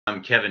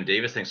Kevin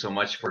Davis. Thanks so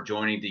much for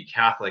joining the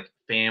Catholic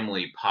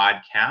Family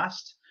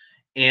Podcast.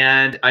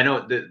 And I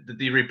know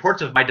the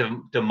reports of my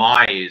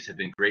demise have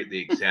been greatly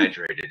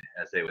exaggerated,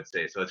 as they would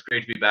say. So it's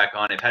great to be back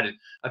on. I've had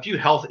a few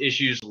health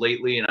issues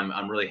lately, and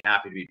I'm really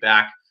happy to be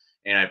back.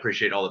 And I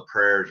appreciate all the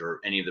prayers,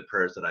 or any of the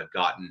prayers that I've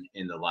gotten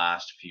in the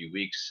last few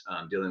weeks,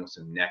 dealing with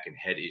some neck and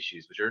head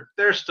issues, which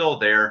they're still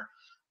there,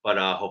 but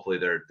hopefully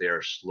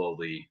they're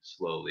slowly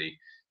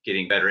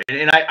getting better.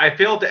 And I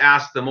failed to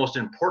ask the most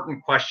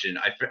important question.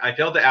 I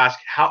failed to ask,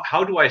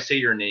 how do I say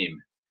your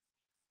name?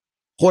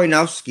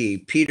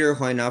 Chojnowski, Peter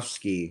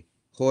Chojnowski.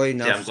 See,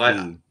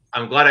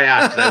 I'm glad I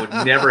asked, because I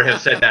would never have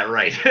said that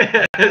right.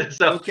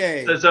 So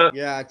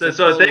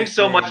thanks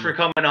so much for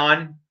coming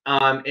on.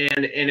 And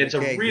it's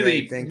a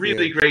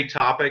really great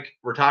topic.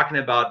 We're talking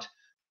about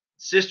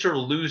Sister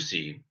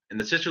Lucy, and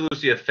the Sister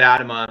Lucy of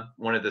Fatima,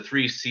 one of the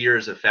 3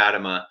 seers of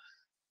Fatima,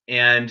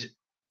 and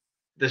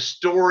the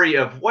story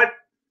of what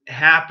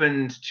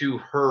happened to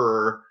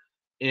her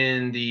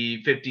in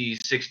the 50s,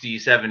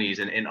 60s, 70s,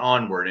 and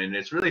onward. And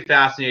it's really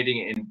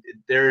fascinating. And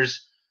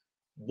there's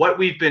what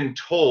we've been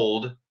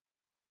told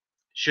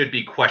should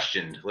be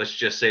questioned. Let's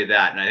just say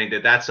that. And I think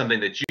that's something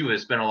that you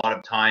have spent a lot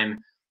of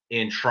time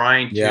in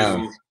trying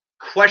to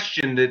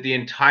question the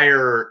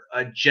entire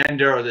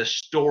agenda, or the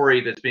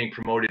story that's being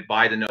promoted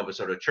by the Novus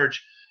Ordo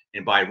Church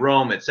and by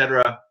Rome,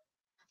 etc.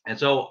 And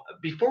so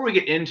before we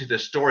get into the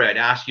story, I'd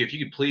ask you if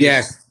you could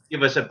please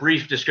give us a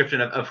brief description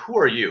of who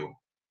are you?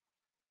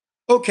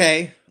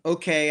 Okay.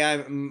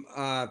 I'm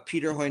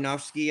Peter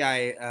Chojnowski.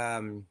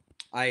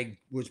 I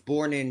was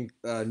born in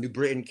New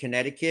Britain,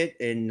 Connecticut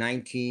in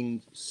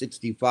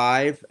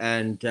 1965,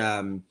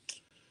 and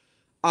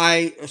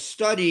I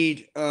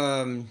studied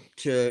to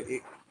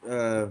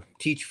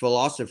teach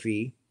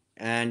philosophy,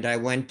 and I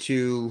went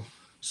to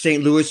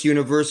St. Louis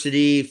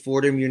University,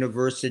 Fordham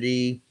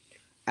University,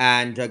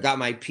 and got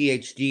my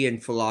PhD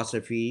in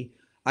philosophy.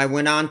 I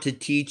went on to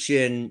teach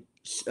in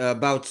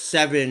about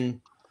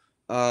 7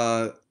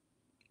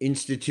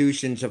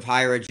 institutions of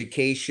higher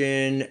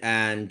education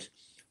and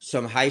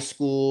some high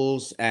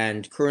schools,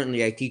 and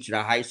currently I teach at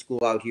a high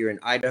school out here in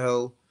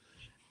Idaho.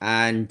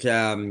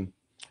 And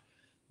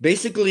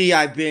basically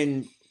I've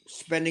been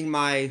spending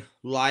my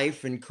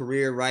life and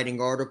career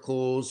writing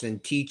articles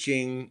and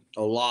teaching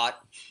a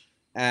lot,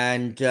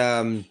 and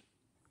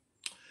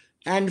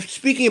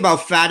speaking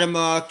about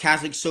Fatima,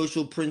 Catholic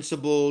social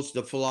principles,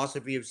 the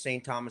philosophy of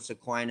St. Thomas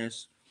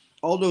Aquinas,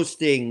 all those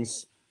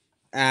things.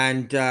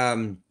 And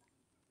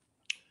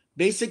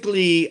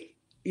basically,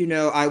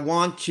 I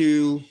want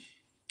to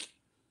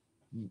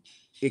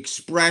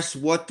express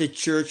what the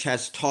church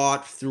has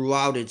taught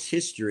throughout its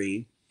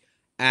history,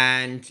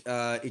 and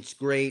its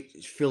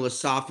great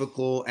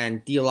philosophical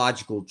and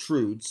theological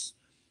truths.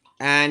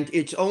 And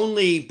it's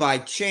only by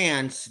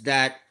chance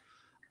that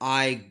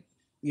I,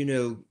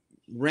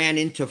 ran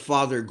into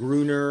Father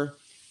Gruner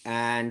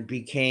and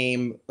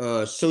became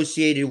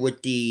associated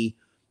with the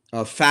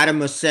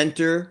Fatima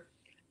Center,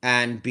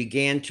 and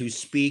began to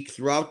speak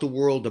throughout the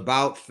world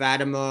about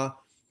Fatima,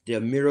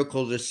 the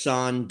miracle of the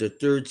sun, the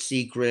third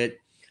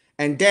secret.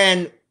 And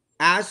then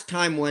as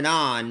time went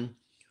on,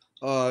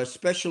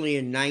 especially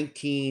in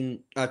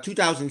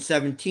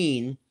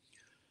 2017,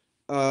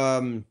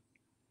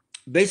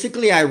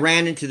 basically I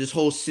ran into this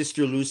whole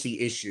Sister Lucy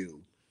issue.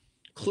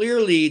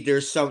 Clearly,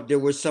 there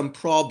was some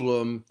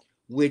problem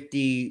with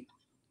the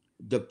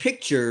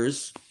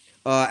pictures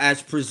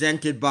as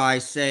presented by,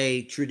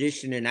 say,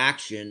 Tradition and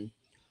Action,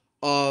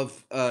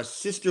 of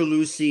Sister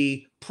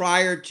Lucy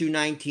prior to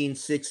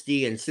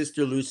 1960 and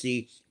Sister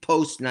Lucy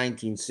post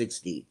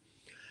 1960.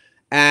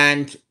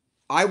 And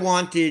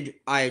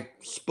I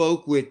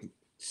spoke with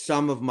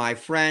some of my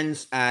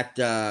friends at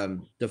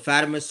the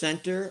Fatima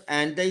Center,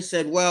 and they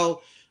said,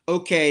 well,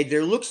 okay,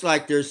 there looks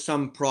like there's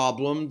some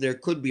problem. There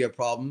could be a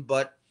problem,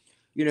 but,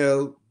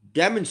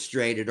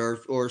 demonstrate it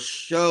or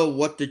show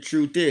what the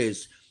truth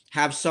is.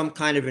 Have some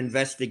kind of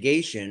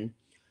investigation.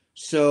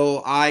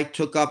 So I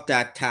took up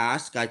that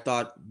task. I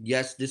thought,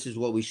 yes, this is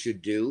what we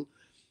should do.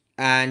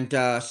 And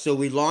so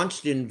we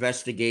launched an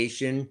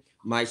investigation,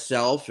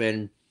 myself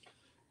and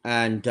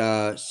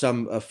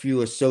a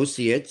few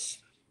associates.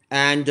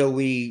 And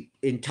we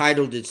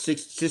entitled it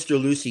Sister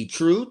Lucy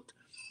Truth.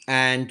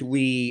 And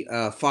we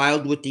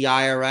filed with the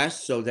IRS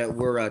so that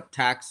we're a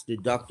tax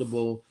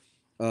deductible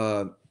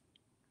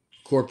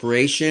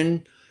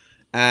corporation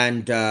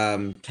and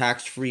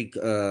tax-free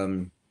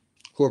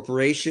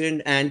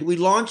corporation. And we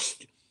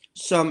launched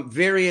some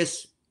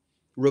various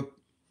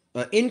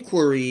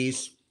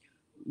inquiries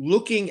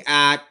looking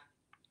at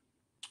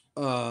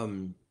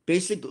trying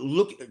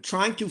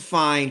to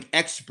find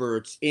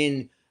experts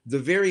in the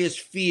various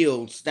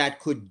fields that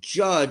could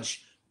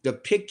judge the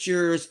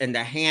pictures and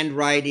the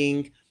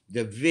handwriting,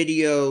 the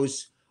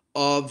videos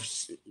of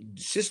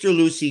Sister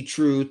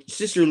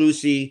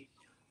Lucy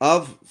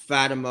of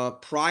Fatima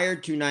prior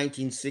to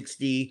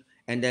 1960,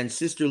 and then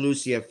Sister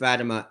Lucy of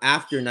Fatima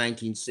after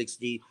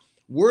 1960.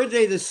 Were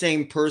they the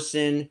same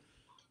person?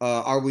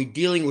 Are we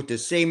dealing with the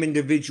same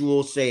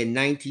individual, say in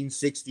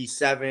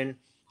 1967,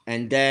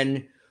 and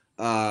then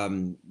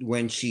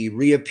when she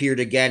reappeared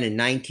again in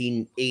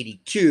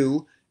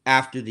 1982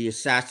 after the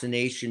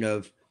assassination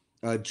of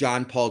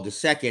John Paul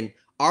II.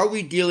 Are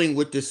we dealing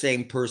with the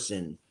same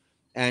person?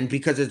 And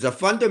because it's a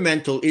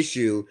fundamental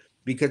issue,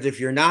 because if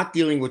you're not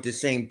dealing with the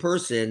same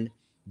person,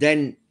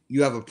 then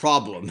you have a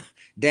problem.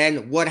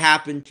 Then what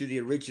happened to the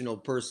original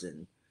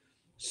person?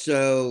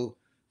 So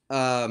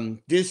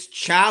this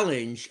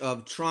challenge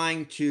of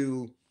trying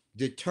to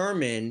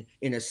determine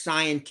in a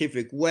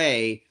scientific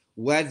way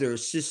whether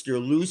Sister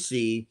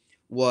Lucy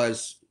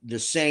was the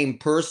same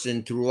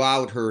person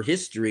throughout her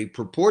history,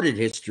 purported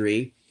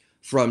history,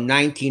 from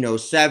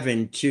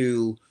 1907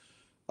 to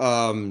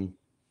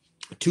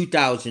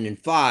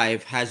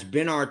 2005 has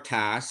been our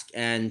task,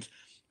 and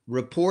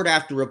report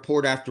after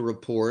report after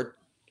report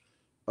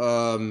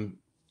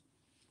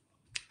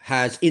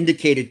has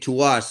indicated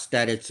to us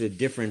that it's a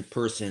different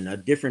person. A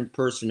different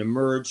person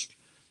emerged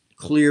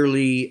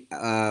clearly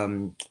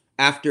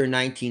after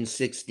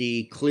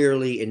 1960,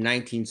 clearly in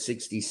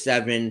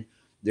 1967,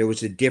 there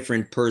was a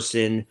different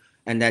person,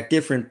 and that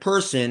different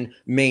person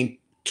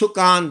took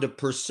on the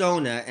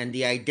persona and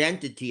the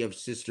identity of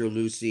Sister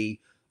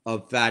Lucy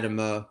of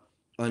Fatima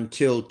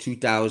until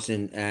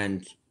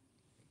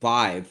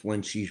 2005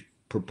 when she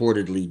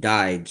purportedly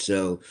died.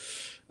 So,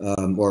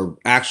 or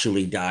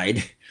actually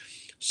died.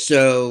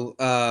 So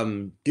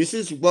this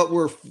is what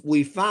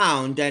we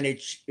found, and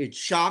it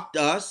shocked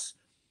us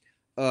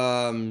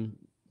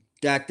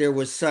that there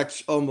was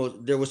such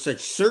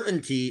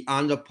certainty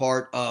on the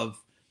part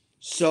of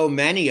so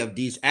many of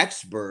these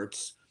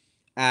experts,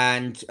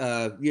 and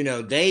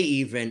they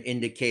even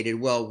indicated,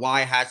 well,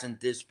 why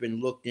hasn't this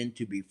been looked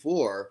into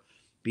before?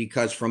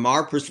 Because from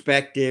our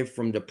perspective,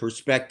 from the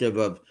perspective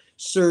of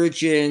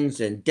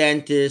surgeons and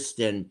dentists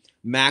and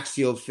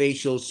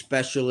maxillofacial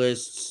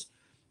specialists,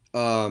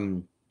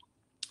 and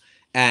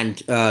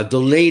the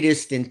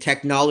latest in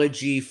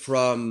technology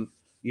from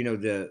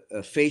the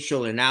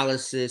facial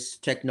analysis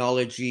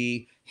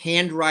technology,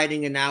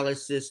 handwriting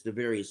analysis, the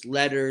various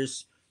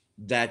letters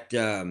that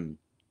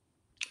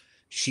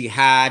she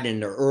had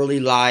in her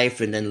early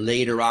life, and then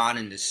later on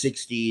in the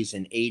 60s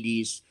and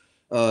 80s,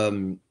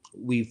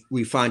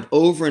 we find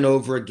over and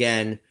over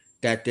again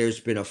that there's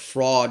been a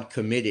fraud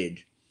committed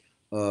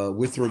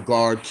with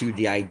regard to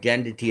the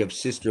identity of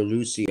Sister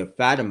Lucy of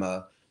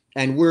Fatima.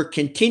 And we're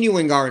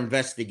continuing our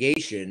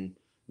investigation.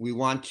 We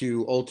want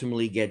to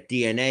ultimately get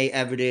DNA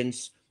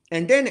evidence,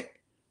 and then,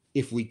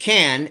 if we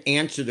can,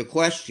 answer the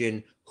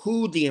question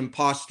who the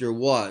imposter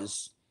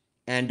was,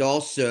 and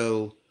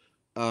also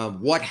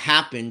what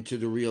happened to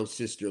the real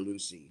Sister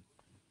Lucy.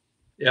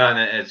 Yeah, and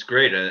it's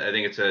great. I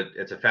think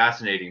it's a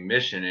fascinating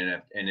mission,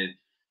 and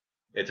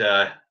it's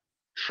a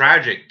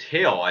tragic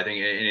tale. I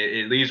think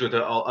it leaves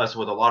us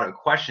with a lot of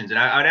questions. And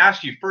I'd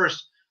ask you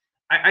first.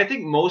 I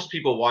think most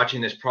people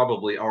watching this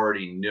probably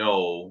already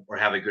know or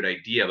have a good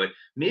idea, but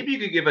maybe you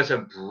could give us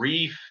a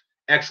brief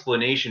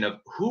explanation of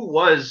who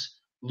was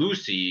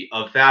Lucy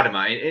of Fatima,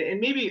 and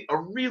maybe a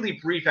really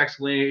brief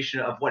explanation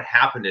of what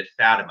happened at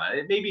Fatima.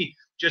 Maybe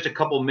just a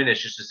couple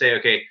minutes just to say,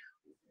 okay,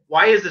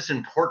 why is this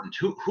important?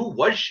 Who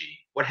was she?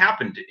 What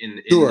happened in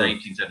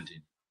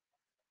 1917?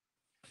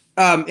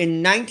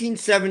 In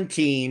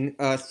 1917,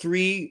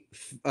 three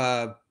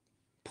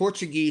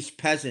Portuguese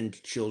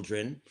peasant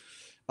children,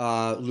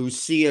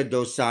 Lucia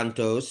dos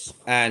Santos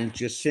and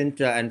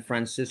Jacinta and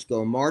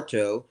Francisco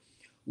Marto,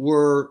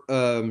 were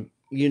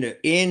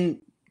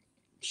in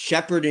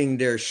shepherding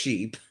their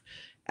sheep,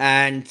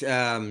 and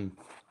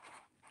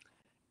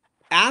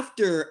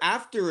after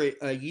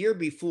a year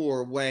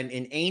before, when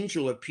an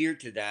angel appeared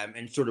to them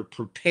and sort of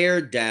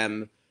prepared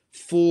them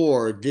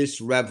for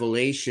this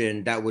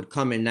revelation that would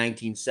come in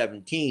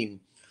 1917,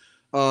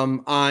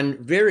 on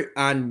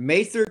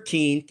May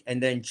 13th,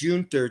 and then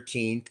June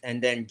 13th,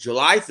 and then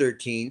July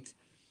 13th,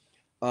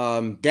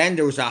 then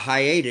there was a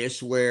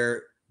hiatus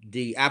where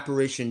the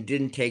apparition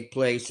didn't take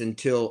place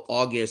until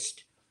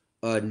August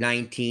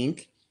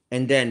 19th,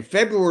 and then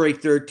February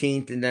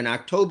 13th, and then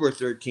October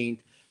 13th,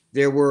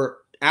 there were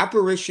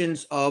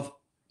apparitions of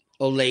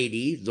the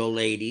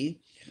lady,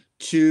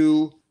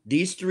 to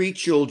these three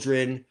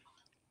children,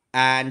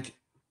 and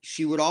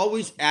she would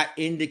always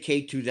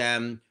indicate to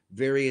them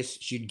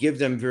she'd give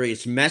them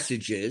various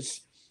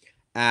messages,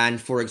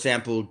 and, for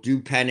example, do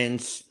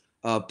penance,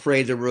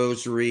 pray the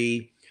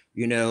rosary,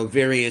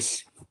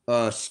 various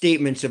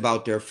statements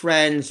about their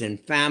friends and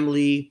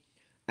family,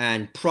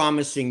 and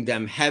promising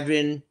them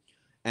heaven,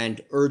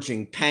 and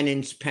urging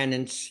penance,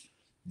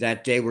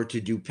 that they were to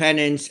do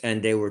penance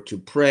and they were to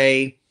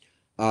pray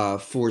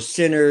for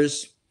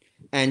sinners.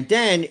 And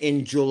then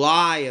in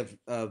July of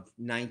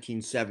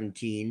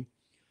 1917,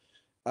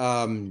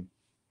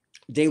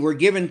 they were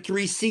given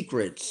three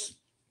secrets.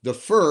 The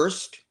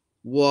first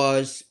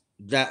was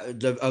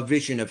a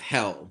vision of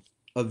hell,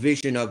 a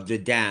vision of the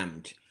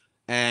damned.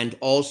 And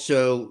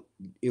also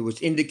it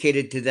was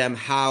indicated to them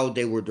how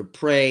they were to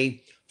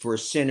pray for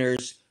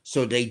sinners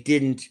so they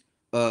didn't,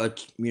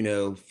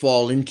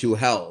 fall into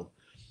hell.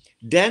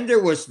 Then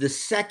there was the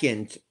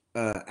second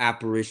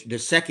apparition, the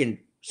second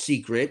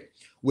secret,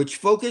 which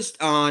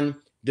focused on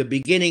the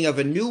beginning of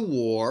a new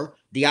war,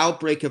 the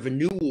outbreak of a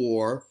new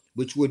war,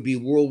 which would be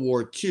World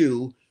War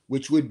II,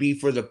 which would be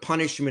for the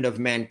punishment of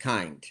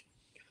mankind.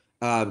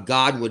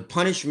 God would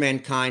punish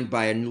mankind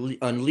by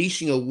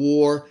unleashing a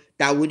war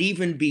that would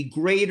even be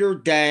greater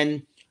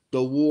than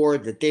the war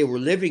that they were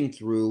living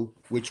through,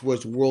 which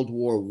was World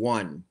War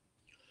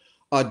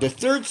I. The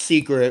third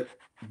secret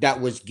that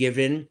was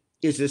given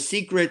is a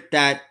secret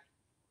that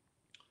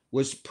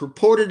was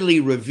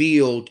purportedly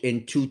revealed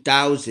in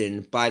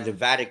 2000 by the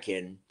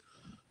Vatican,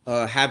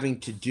 having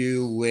to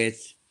do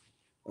with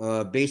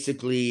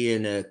basically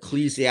an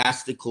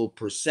ecclesiastical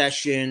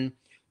procession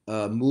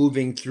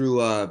moving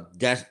through a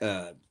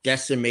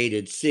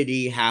decimated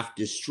city, half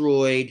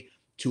destroyed,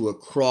 to a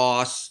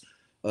cross,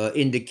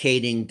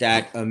 indicating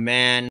that a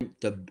man,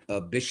 the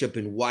bishop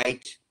in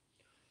white,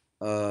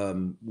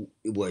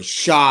 was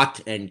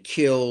shot and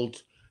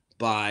killed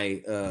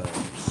by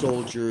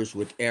soldiers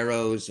with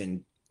arrows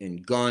and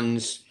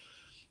guns,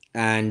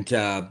 and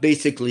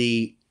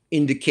basically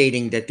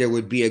indicating that there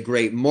would be a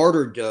great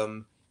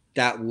martyrdom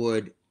that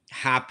would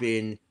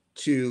happen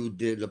to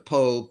the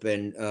Pope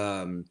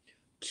and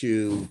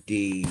to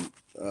the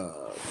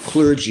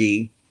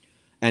clergy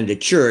and the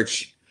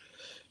church.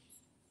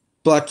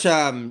 But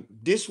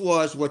this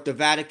was what the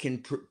Vatican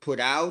put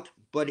out.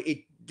 But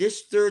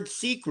this third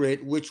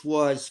secret, which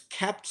was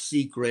kept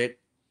secret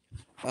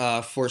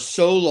for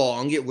so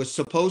long, it was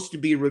supposed to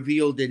be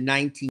revealed in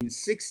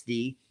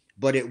 1960,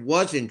 but it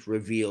wasn't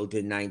revealed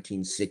in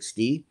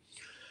 1960.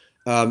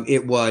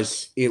 It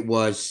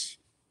was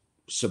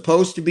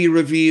supposed to be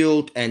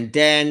revealed, and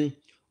then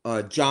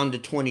John the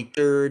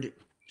 23rd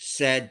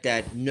said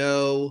that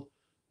no,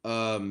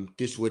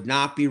 this would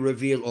not be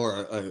revealed, or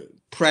a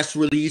press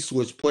release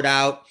was put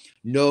out.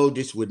 No,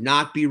 this would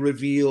not be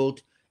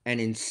revealed,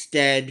 and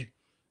instead,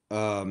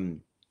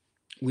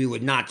 we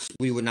would not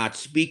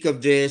speak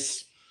of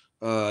this.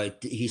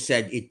 He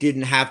said it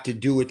didn't have to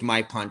do with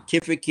my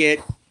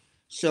pontificate.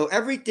 So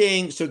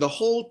the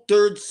whole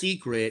third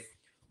secret,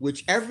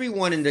 which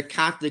everyone in the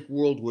Catholic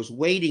world was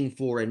waiting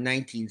for in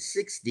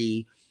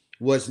 1960,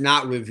 was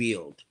not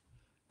revealed.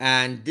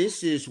 And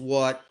this is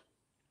what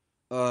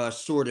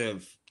sort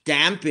of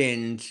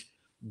dampened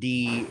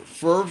the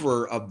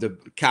fervor of the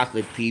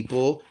Catholic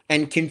people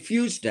and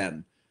confused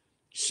them.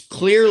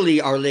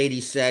 Clearly, Our Lady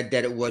said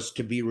that it was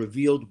to be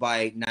revealed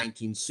by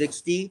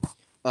 1960.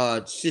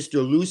 Sister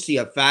Lucy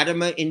of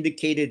Fatima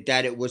indicated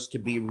that it was to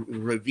be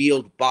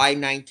revealed by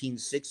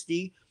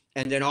 1960.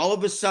 And then all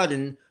of a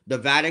sudden, the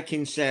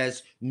Vatican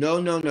says,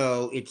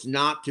 no, it's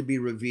not to be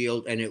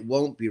revealed, and it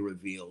won't be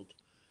revealed.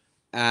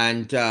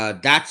 And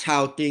that's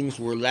how things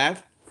were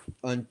left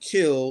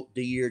until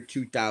the year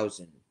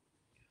 2000.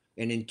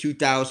 And in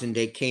 2000,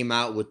 they came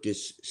out with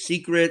this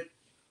secret,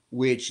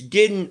 which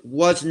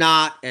was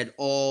not at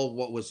all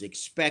what was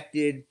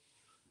expected.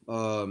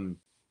 It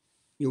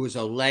was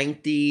a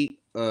lengthy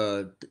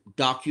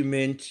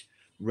document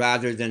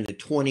rather than the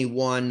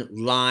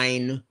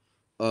 21-line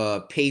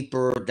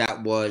paper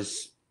that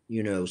was,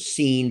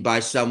 seen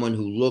by someone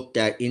who looked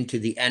into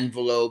the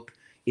envelope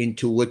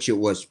into which it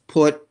was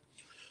put.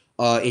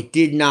 It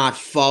did not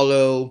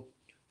follow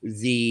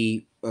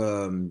the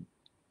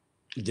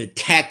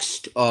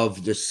text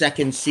of the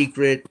second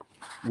secret,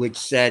 which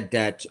said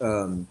that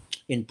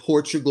in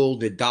Portugal,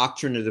 the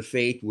doctrine of the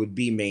faith would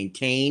be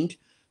maintained.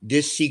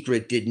 This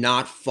secret did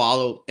not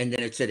follow, and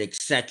then it said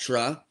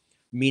etc.,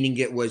 meaning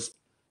it was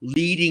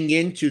leading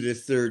into the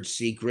third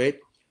secret.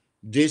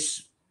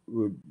 This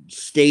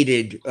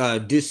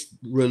this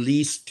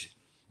released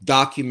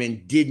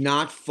document did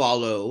not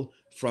follow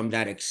from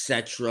that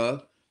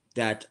etc.,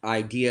 that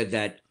idea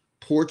that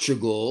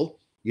Portugal,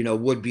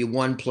 would be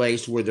one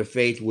place where the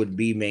faith would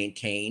be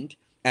maintained,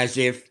 as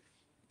if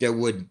there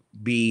would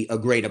be a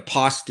great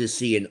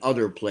apostasy in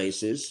other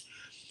places.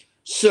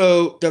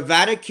 So the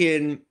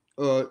Vatican,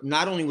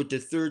 not only with the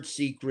third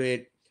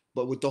secret,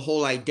 but with the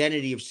whole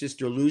identity of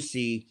Sister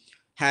Lucy,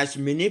 has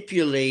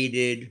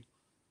manipulated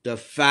the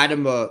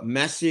Fatima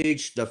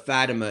message, the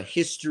Fatima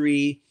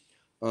history,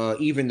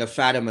 even the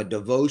Fatima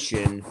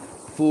devotion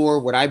for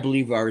what I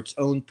believe are its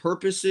own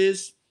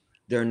purposes.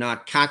 They're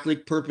not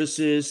Catholic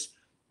purposes.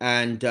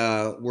 And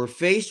we're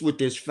faced with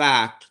this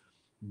fact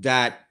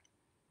that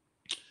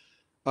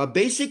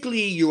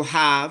basically you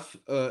have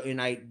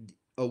a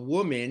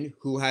woman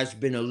who has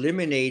been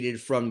eliminated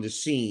from the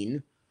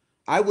scene,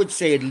 I would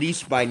say at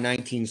least by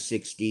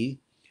 1960,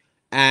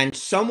 and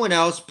someone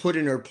else put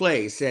in her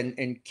place.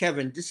 And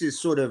Kevin, this is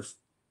sort of,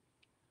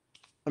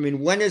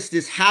 when has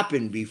this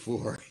happened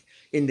before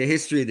in the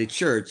history of the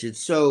church?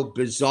 It's so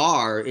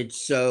bizarre.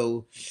 It's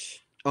so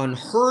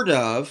unheard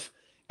of.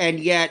 And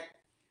yet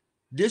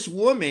this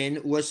woman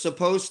was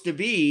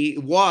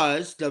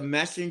the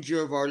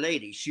messenger of Our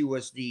Lady. She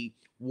was the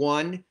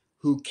one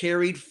who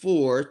carried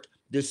forth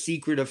the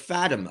secret of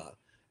Fatima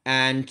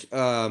and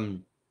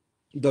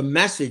the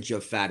message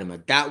of Fatima.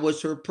 That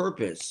was her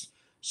purpose.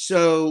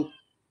 So,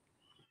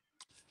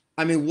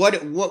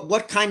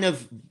 what kind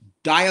of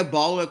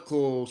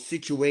diabolical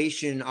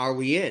situation are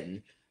we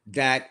in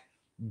that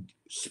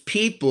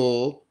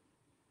people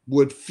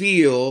would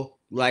feel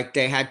like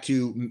they had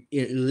to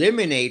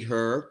eliminate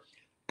her,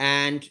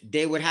 and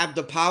they would have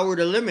the power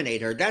to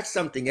eliminate her. That's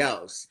something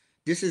else.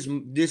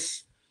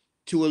 This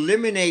to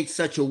eliminate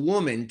such a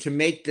woman, to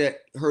make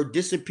her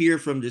disappear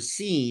from the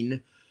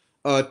scene,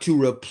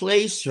 to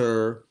replace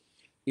her,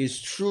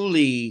 is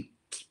truly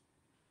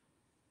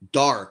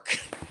dark,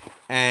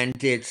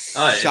 and it's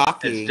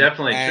shocking. It's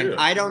definitely true.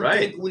 I don't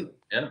think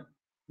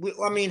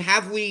I mean,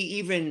 have we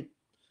even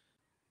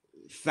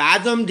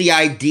fathomed the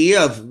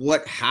idea of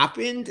what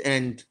happened,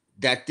 and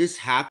that this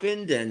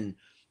happened, and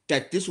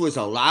that this was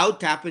allowed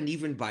to happen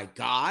even by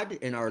God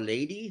and Our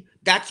Lady?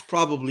 That's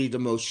probably the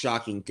most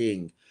shocking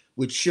thing,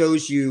 which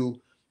shows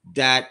you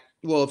that,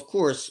 well, of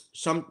course,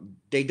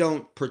 they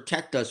don't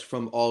protect us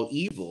from all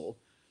evil,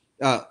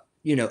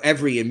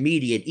 every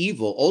immediate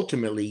evil,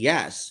 ultimately,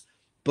 yes.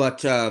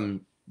 But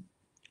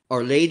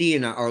Our Lady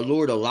and our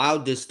Lord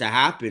allowed this to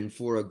happen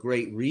for a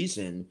great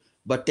reason,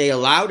 but they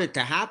allowed it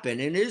to happen,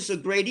 and it is a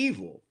great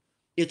evil.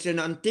 It's an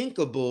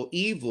unthinkable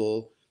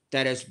evil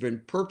that has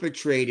been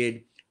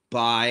perpetrated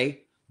by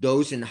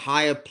those in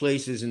higher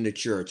places in the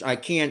church. I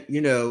can't,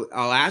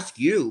 I'll ask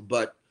you,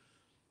 but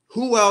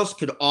who else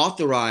could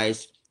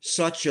authorize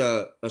such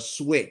a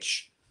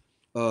switch?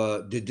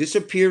 The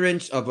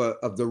disappearance of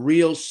the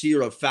real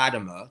seer of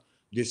Fatima,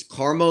 this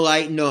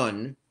Carmelite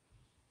nun,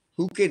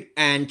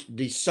 and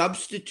the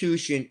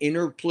substitution in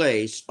her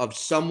place of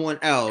someone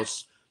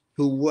else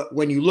who,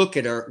 when you look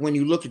at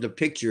the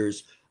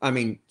pictures, I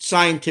mean,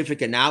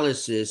 scientific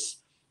analysis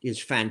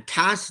is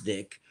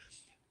fantastic,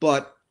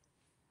 but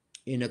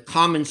in a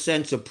common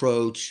sense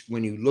approach,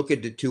 when you look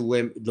at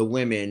the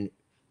women,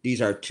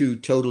 these are two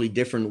totally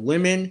different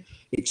women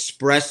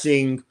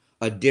expressing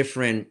a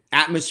different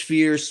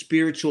atmosphere,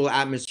 spiritual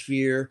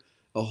atmosphere.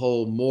 A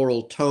whole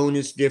moral tone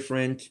is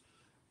different,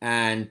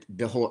 and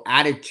the whole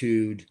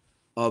attitude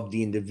of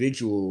the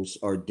individuals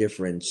are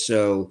different.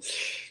 So,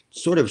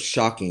 sort of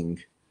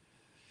shocking.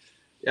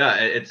 Yeah,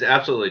 it's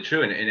absolutely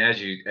true. And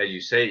as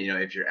you say,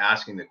 if you're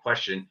asking the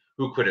question,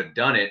 who could have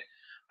done it?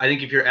 I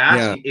think if you're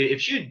asking,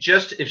 if she had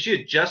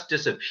just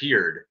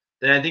disappeared,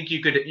 then I think you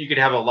could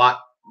have a lot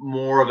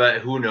more of a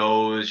who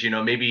knows,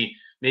 maybe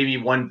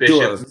one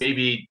bishop,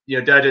 maybe da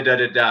da da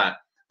da da.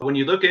 But when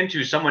you look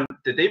into someone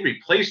that they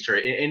replaced her,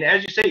 and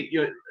as you say,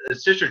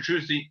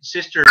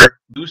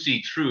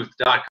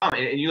 sisterlucytruth.com,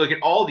 and you look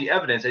at all the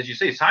evidence, as you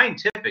say,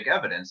 scientific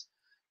evidence,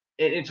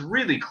 and it's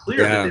really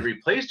clear that they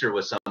replaced her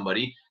with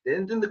somebody.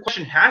 And then the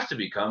question has to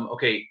become,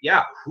 okay,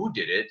 who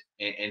did it,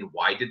 and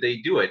why did they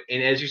do it?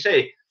 And as you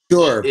say,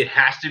 it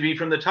has to be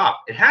from the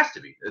top. It has to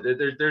be.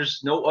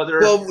 There's no other.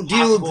 Well, do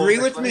you agree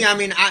with me? I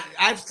mean,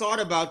 I've thought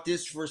about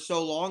this for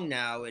so long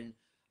now, and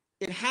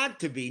it had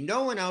to be.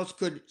 No one else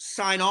could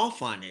sign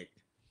off on it.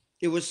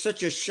 It was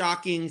such a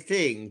shocking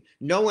thing.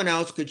 No one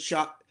else could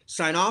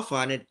sign off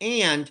on it.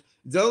 And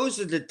those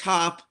at the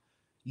top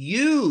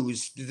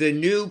used the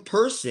new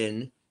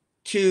person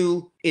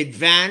to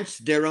advance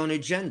their own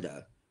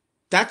agenda.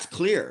 That's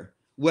clear.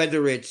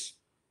 Whether it's,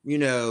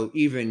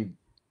 even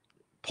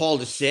Paul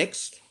VI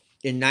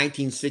in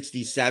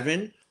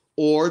 1967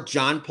 or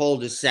John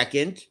Paul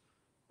II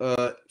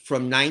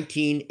from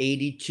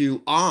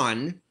 1982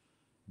 on,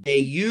 they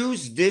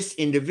used this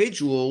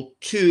individual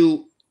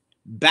to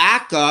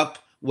back up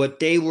what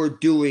they were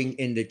doing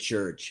in the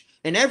church.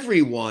 And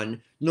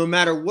everyone, no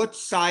matter what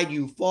side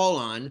you fall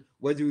on,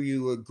 whether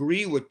you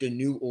agree with the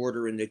new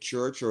order in the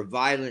church or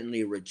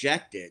violently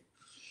reject it,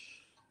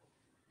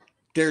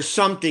 there's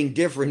something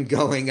different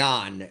going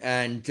on.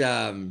 And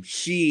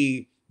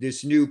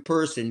this new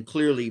person,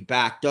 clearly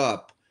backed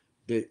up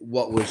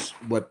what was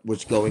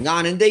going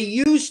on, and they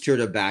used her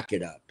to back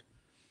it up.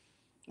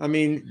 I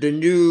mean, the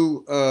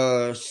new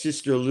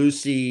Sister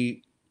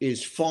Lucy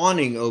is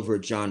fawning over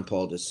John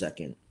Paul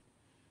II.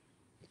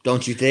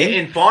 Don't you think?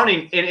 And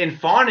fawning,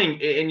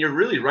 and you're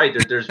really right.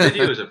 There's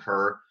videos of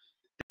her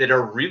that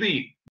are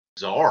really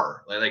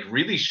bizarre, like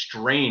really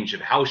strange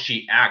of how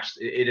she acts.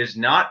 It is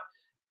not.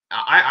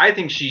 I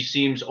think she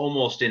seems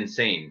almost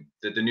insane.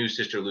 The new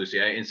Sister Lucy,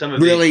 in some of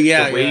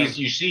the ways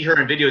you see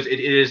her in videos, it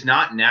is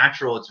not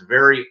natural. It's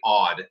very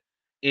odd,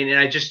 and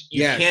I just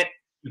you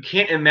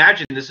can't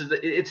imagine this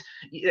it's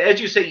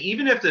as you say,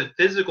 even if the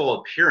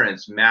physical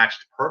appearance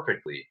matched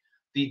perfectly,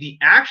 the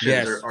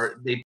actions are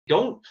they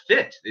don't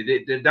fit.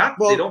 They're not.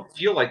 They don't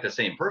feel like the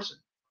same person.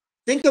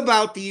 Think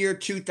about the year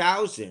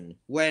 2000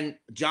 when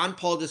John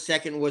Paul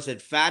II was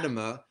at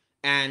Fatima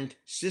and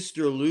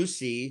Sister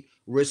Lucy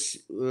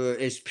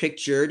is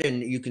pictured,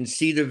 and you can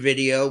see the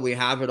video. We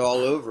have it all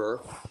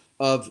over,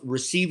 of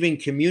receiving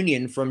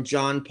communion from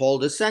John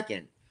Paul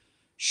II.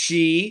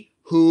 She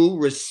who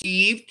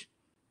received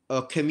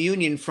a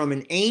communion from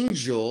an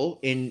angel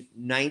in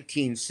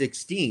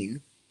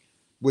 1916,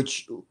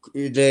 which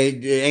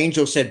the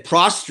angel said,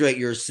 prostrate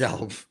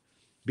yourself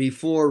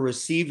before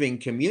receiving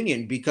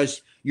communion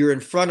because you're in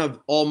front of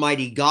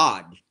Almighty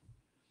God.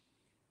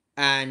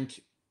 And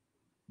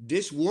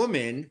this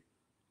woman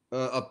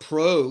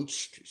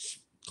approached,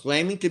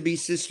 claiming to be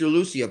Sister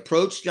Lucy,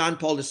 approached John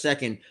Paul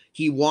II.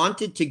 He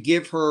wanted to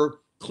give her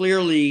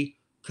clearly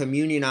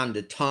communion on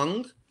the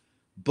tongue,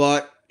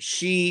 but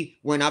she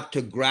went up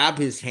to grab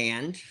his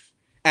hand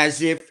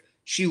as if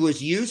she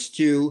was used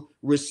to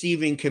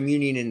receiving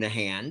communion in the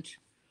hand.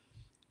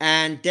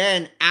 And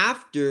then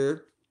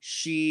after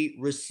she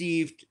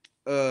received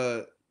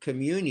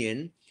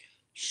communion,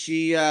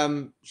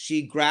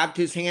 she grabbed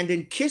his hand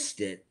and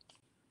kissed it.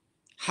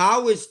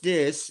 How is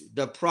this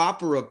the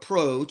proper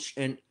approach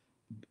and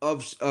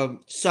of a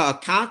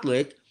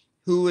Catholic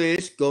who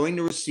is going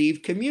to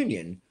receive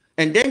communion?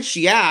 And then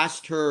she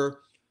asked her,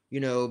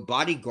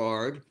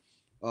 bodyguard,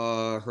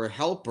 her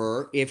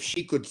helper, if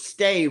she could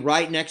stay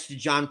right next to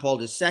John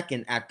Paul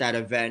II at that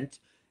event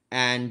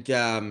and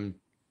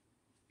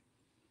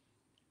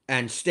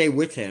stay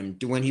with him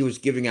when he was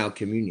giving out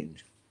communion.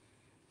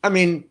 I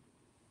mean,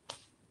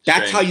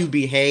 that's Strange. how you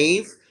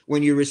behave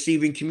when you're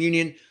receiving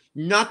communion.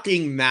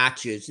 Nothing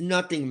matches.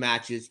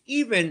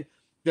 Even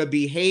the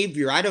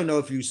behavior. I don't know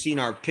if you've seen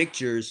our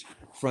pictures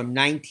from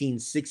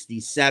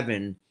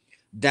 1967,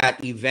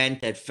 that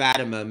event at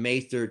Fatima,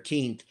 May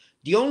 13th.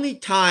 The only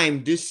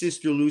time this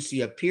Sister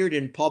Lucy appeared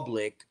in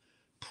public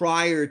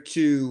prior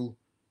to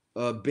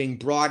being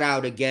brought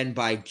out again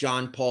by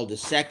John Paul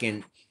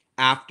II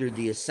after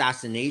the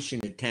assassination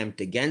attempt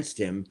against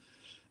him.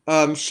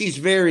 She's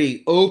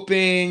very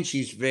open.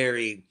 She's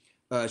very,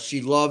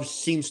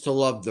 seems to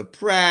love the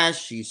press.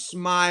 She's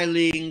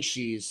smiling.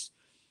 She's,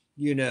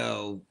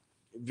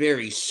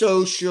 very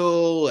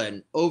social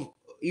and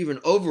even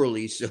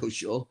overly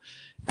social,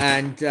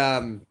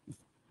 and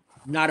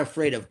not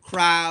afraid of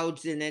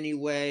crowds in any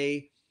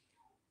way.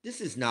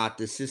 This is not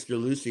the Sister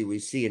Lucy we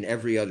see in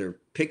every other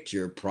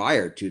picture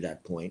prior to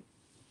that point.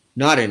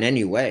 Not in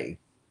any way.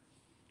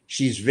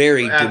 She's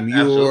very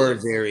demure,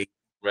 Absolutely.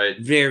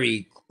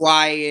 very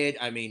quiet.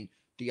 I mean,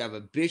 do you have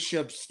a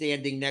bishop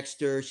standing next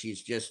to her?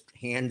 She's just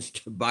hands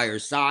by her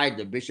side.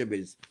 The bishop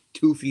is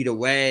 2 feet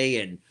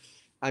away. And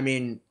I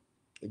mean,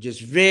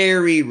 just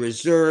very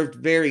reserved,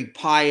 very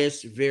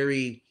pious,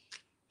 very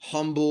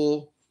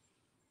humble.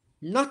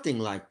 Nothing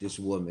like this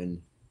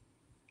woman.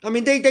 I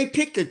mean, they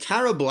picked a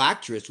terrible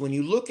actress. When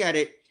you look at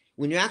it,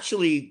 when you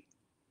actually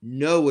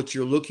know what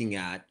you're looking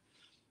at,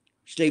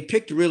 they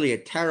picked really a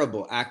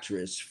terrible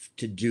actress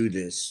to do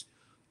this.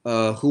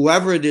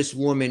 Whoever this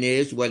woman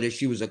is, whether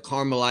she was a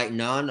Carmelite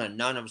nun, a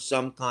nun of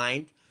some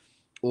kind,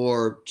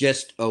 or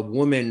just a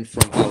woman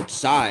from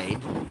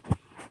outside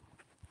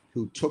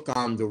who took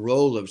on the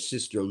role of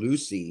Sister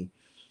Lucy,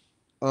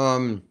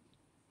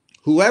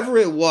 whoever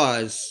it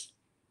was,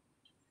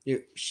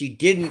 she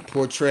didn't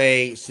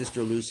portray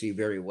Sister Lucy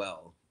very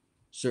well,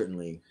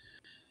 certainly.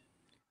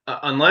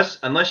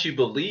 Unless you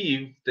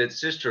believe that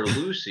Sister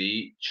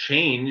Lucy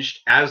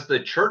changed as the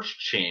church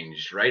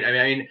changed, right? I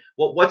mean,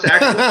 what's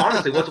actually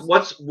honestly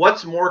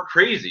what's more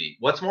crazy?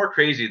 What's more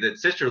crazy that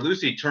Sister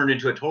Lucy turned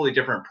into a totally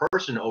different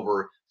person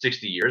over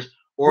 60 years,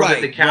 or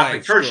that the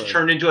Catholic Church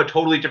turned into a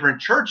totally different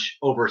church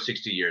over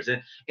 60 years?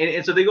 And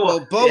so they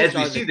go, both as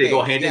we see, they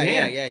go hand in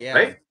hand,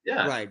 right?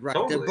 Yeah, right.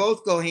 Totally. They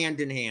both go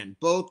hand in hand.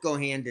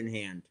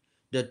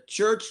 The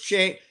church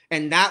changed,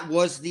 and that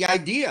was the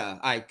idea,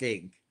 I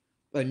think.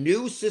 A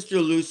new Sister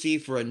Lucy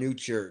for a new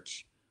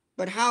church.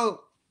 But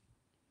how?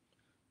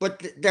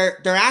 But they're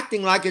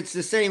acting like it's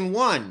the same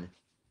one.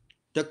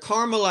 The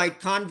Carmelite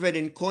convent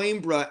in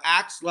Coimbra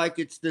acts like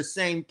it's the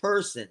same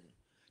person.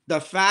 The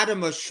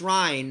Fatima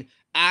shrine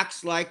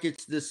acts like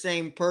it's the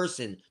same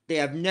person. They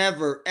have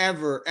never,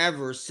 ever,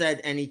 ever said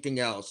anything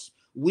else.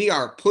 We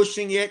are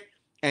pushing it,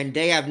 and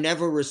they have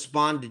never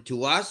responded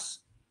to us.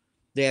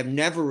 They have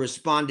never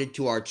responded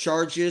to our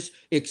charges,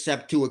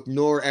 except to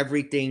ignore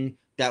everything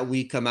that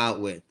we come out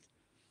with.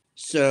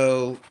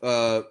 So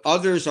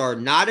others are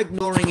not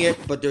ignoring it,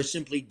 but they're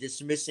simply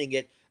dismissing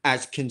it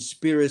as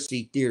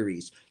conspiracy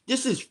theories.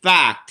 This is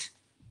fact.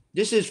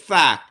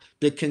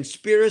 The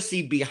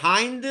conspiracy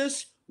behind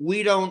this,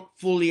 we don't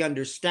fully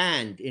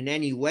understand in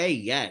any way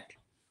yet.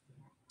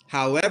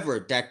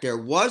 However, that there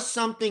was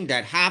something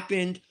that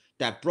happened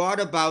that brought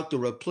about the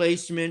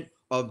replacement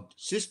of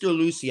Sister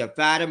Lucy of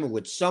Fatima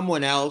with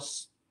someone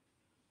else,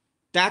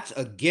 that's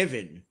a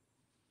given.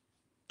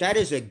 That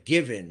is a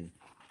given.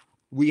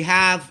 We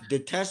have the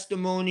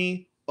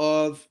testimony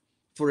of,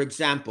 for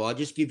example, I'll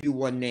just give you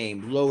one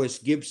name, Lois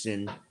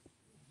Gibson,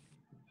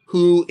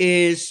 who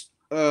is,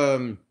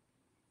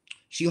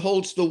 she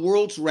holds the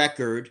world's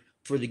record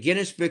for the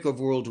Guinness Book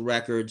of World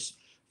Records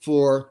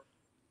for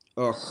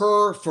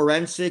her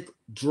forensic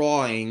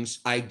drawings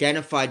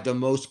identified the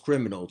most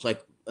criminals,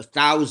 like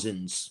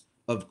thousands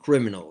of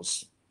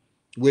criminals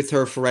with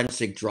her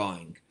forensic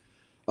drawing.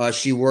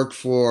 She worked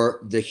for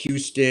the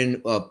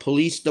Houston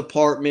Police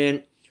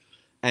Department,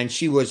 and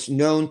she was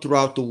known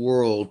throughout the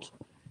world.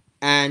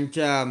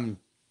 And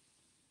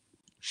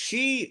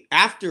she,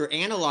 after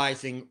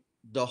analyzing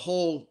the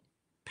whole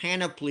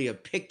panoply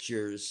of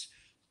pictures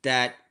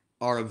that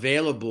are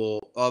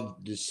available of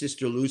the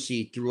Sister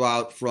Lucy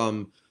throughout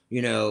from,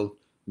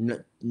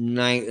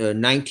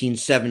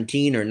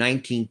 1917 or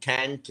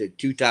 1910 to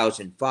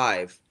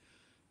 2005,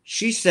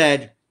 she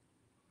said,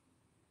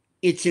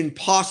 it's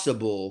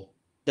impossible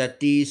that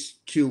these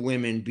two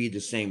women be the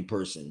same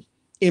person.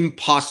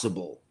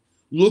 impossible.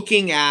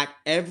 Looking at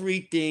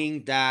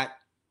everything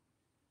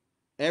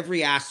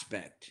every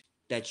aspect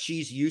that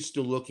she's used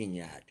to looking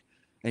at.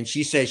 And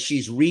she says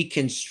she's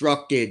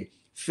reconstructed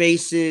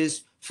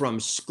faces from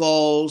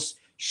skulls.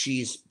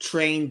 She's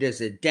trained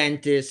as a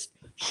dentist.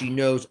 She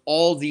knows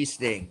all these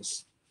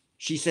things.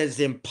 She says it's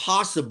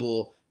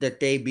impossible that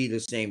they be the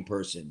same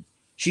person.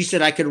 She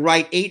said, I could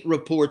write 8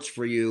 reports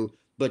for you,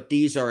 but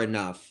these are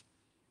enough.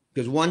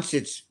 Because once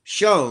it's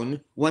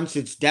shown, once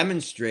it's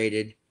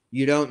demonstrated,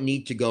 you don't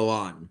need to go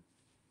on.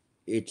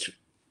 It's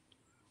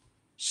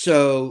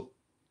so.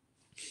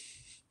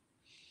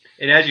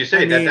 And as you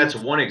say, that's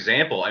one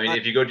example. I mean,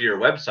 if you go to your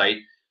website,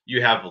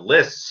 you have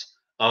lists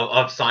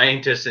of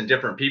scientists and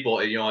different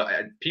people, you know,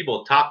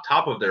 people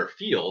top of their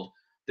field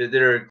that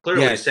are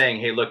clearly saying,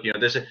 hey, look, you know,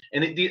 this,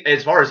 and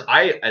as far as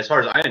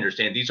I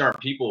understand, these aren't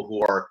people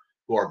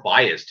who are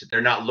biased.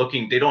 They're not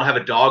looking, they don't have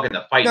a dog in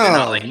the fight. They're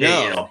not like,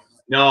 hey, you know,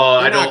 no,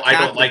 I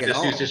don't like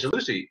this new Sister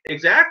Lucy.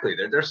 Exactly.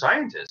 They're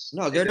scientists.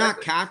 No, they're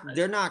not Catholic.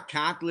 They're not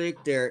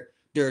Catholic.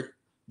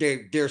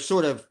 They're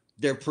sort of,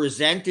 they're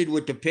presented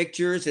with the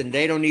pictures and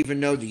they don't even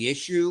know the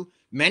issue.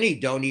 Many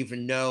don't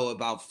even know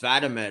about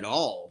Fatima at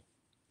all.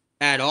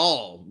 At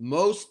all.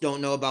 Most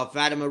don't know about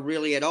Fatima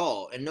really at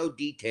all, and no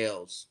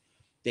details.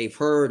 They've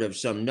heard of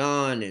some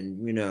nun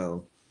and, you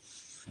know,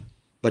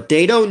 but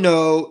they don't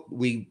know.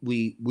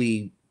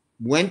 We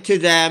went to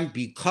them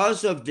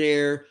because of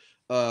their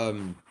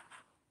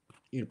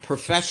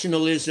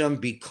professionalism,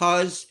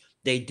 because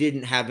they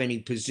didn't have any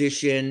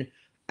position,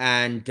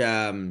 and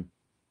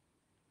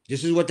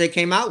this is what they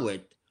came out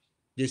with.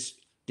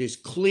 This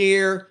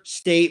clear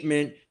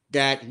statement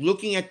that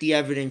looking at the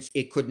evidence,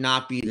 it could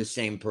not be the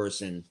same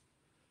person.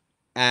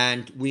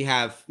 And we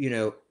have, you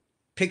know,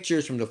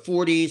 pictures from the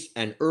 40s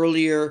and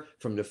earlier,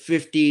 from the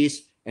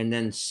 50s, and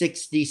then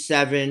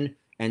 67,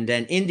 and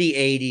then in the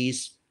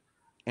 80s.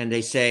 And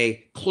they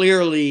say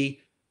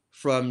clearly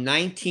from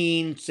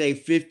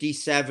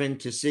 57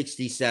 to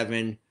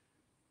 67,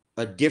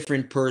 a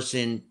different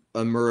person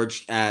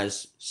emerged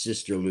as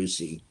Sister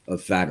Lucy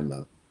of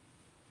Fatima.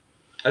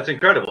 That's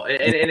incredible.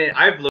 And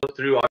I've looked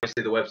through,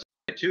 obviously, the website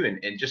too.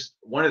 And just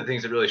one of the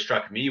things that really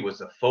struck me was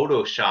the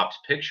photoshopped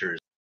pictures.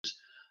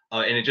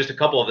 And just a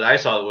couple of that I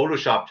saw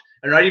photoshopped,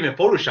 and not even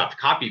photoshopped,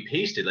 copy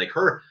pasted, like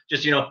her,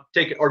 just, you know,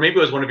 take, or maybe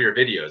it was one of your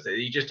videos that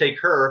you just take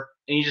her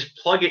and you just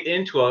plug it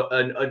into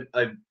a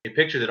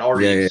picture that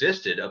already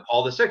existed of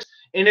all the 6.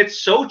 And it's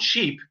so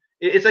cheap.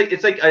 It's like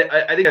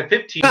I think a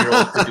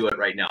 15-year-old could do it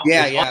right now.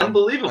 It's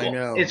unbelievable. I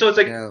know, and so it's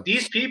like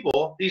these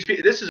people,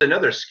 this is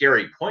another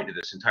scary point to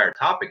this entire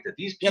topic, that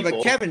these people. Yeah,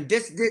 but Kevin,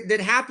 this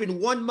that happened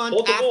 1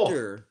 month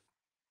after.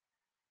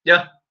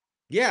 Yeah.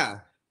 Yeah.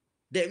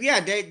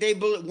 They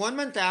 1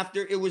 month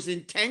after, it was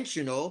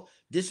intentional.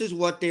 This is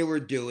what they were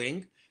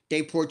doing.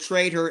 They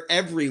portrayed her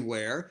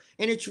everywhere,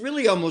 and it's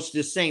really almost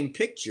the same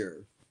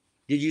picture.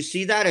 Did you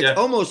see that? It's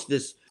almost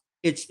this.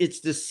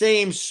 It's the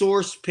same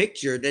source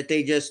picture that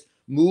they just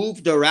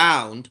moved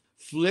around,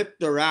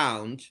 flipped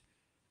around,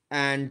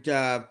 and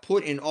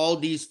put in all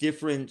these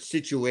different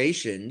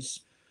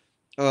situations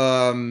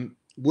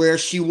where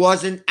she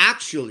wasn't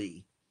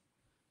actually.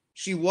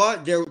 She was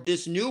there.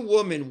 This new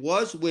woman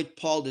was with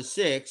Paul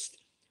VI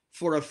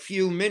for a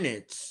few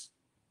minutes,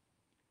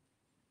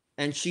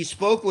 and she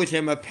spoke with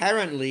him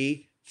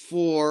apparently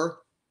for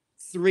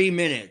 3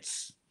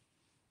 minutes.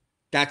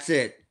 That's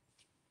it.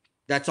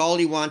 That's all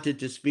he wanted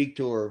to speak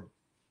to her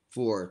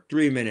for,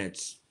 3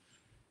 minutes.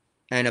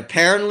 And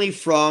apparently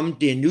from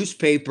the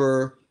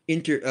newspaper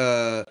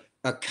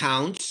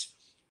accounts,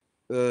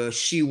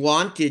 she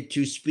wanted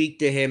to speak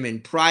to him in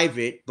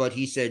private, but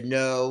he said,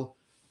 no,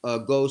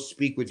 go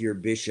speak with your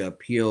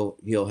bishop. He'll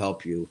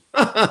help you.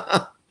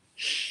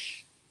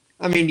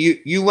 I mean,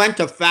 you went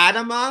to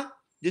Fatima.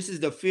 This is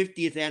the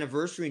 50th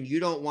anniversary, and you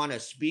don't want to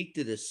speak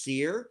to the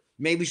seer?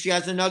 Maybe she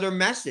has another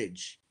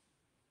message.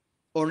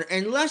 Or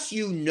unless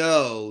you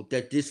know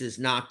that this is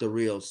not the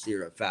real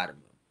seer of Fatima,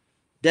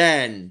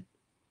 then,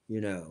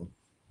 you know.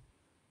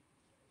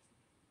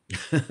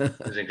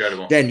 It's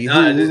incredible. Then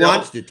who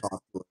wants to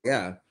talk to her?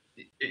 Yeah.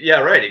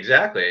 Yeah, right,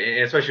 exactly.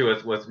 And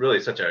especially with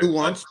really such a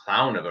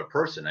clown of a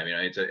person. I mean,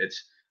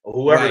 it's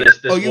whoever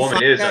this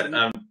woman is,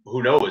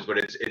 who knows, but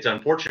it's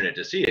unfortunate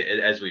to see it.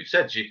 As we've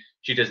said, she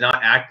does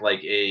not act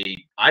like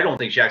I don't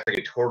think she acts like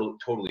a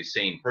totally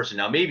sane person.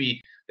 Now,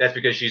 maybe that's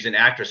because she's an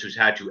actress who's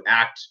had to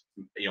act,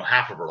 you know,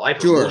 half of her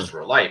life or most of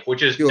her life,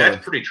 which is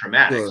that's pretty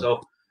traumatic.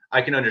 So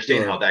I can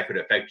understand how that could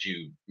affect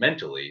you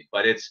mentally,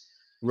 but it's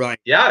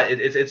yeah,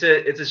 it's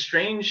a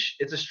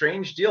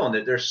strange deal,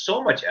 and there's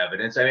so much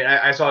evidence. I mean,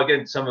 I saw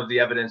again some of the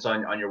evidence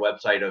on your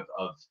website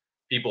of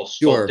people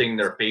sculpting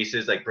their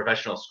faces, like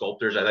professional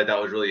sculptors. I thought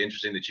that was really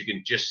interesting, that you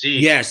can just see.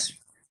 Yes.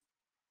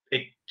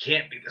 It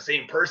can't be the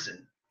same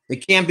person.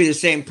 It can't be the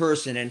same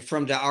person. And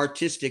from the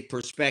artistic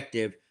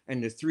perspective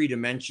and the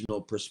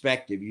 3-dimensional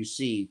perspective, you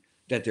see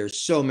that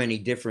there's so many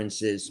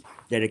differences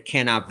that it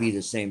cannot be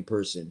the same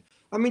person.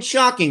 I mean,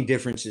 shocking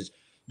differences.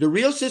 The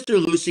real Sister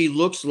Lucy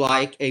looks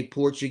like a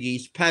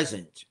Portuguese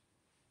peasant,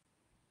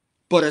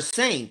 but a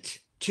saint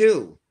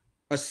too.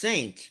 a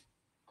saint,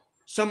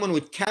 someone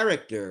with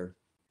character.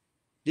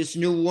 This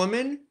new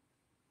woman,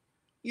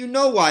 you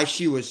know why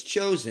she was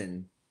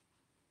chosen.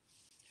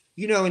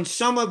 You know, in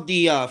some of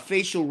the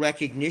facial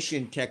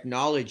recognition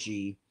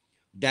technology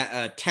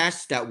that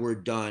tests that were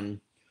done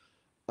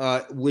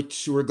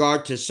with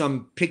regard to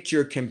some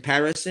picture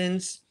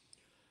comparisons,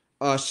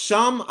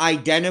 some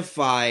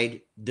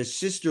identified the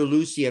Sister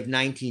Lucy of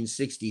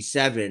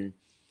 1967,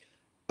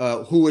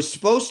 who was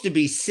supposed to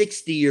be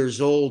 60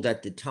 years old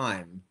at the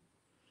time.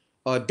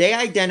 They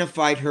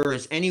identified her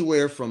as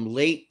anywhere from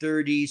late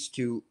 30s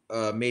to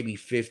maybe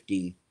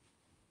 50.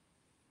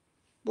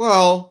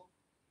 Well,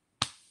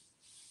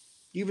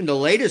 even the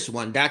latest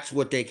one, that's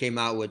what they came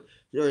out with.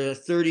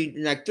 30,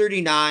 like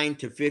 39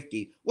 to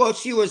 50. Well,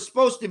 she was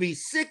supposed to be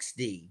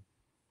 60.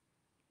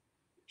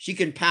 She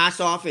can pass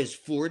off as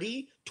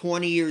 40,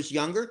 20 years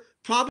younger,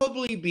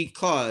 probably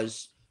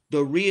because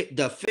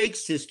the fake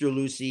Sister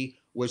Lucy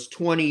was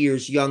 20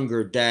 years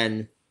younger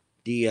than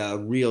the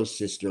real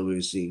Sister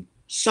Lucy.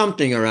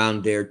 Something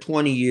around there,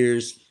 20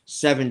 years,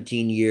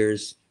 17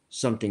 years,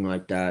 something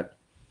like that.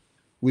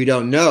 We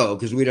don't know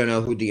because we don't know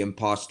who the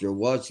imposter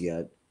was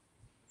yet.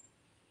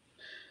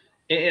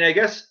 And I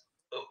guess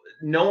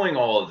knowing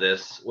all of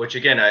this, which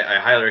again, I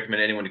highly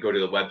recommend anyone to go to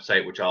the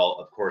website, which I'll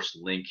of course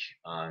link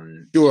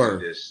sure.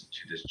 to this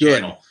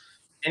channel.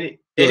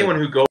 Anyone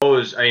who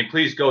goes, I mean,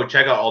 please go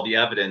check out all the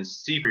evidence,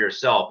 see for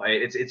yourself.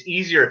 It's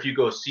easier if you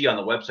go see on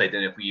the website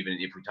than if we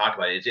talk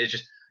about it.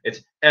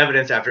 It's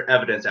evidence after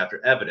evidence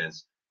after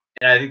evidence.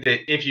 And I think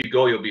that if you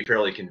go, you'll be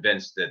fairly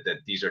convinced that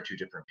these are two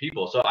different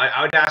people. So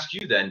I would ask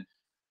you then,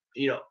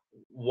 you know,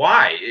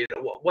 why?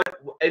 What?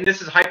 And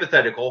this is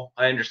hypothetical.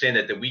 I understand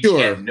that we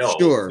can't know.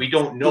 Sure, we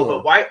don't know.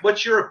 But why?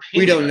 What's your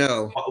opinion? We don't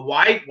know.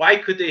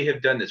 Why could they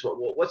have done this?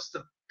 What's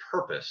the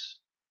purpose?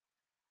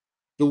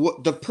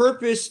 The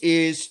purpose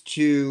is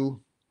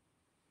to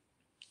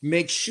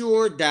make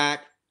sure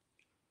that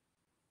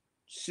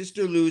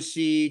Sister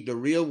Lucy, the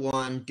real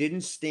one,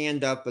 didn't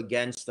stand up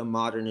against the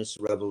modernist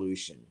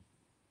revolution.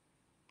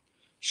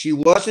 She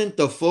wasn't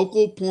the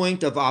focal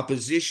point of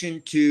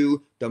opposition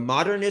to the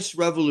modernist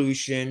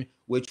revolution,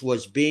 which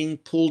was being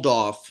pulled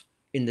off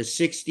in the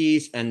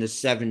 60s and the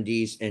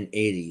 70s and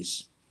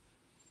 80s.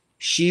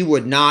 She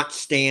would not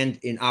stand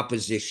in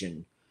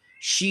opposition.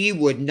 She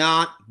would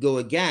not go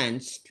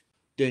against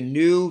the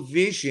new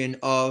vision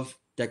of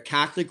the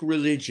Catholic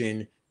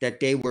religion that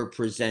they were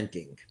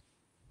presenting.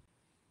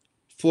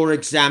 For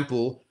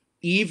example,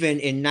 even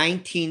in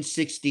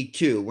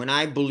 1962, when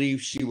I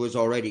believe she was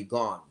already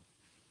gone,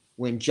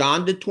 when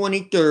John the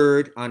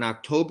 23rd, on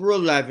October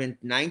 11th,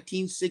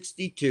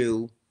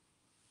 1962,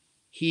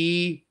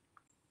 he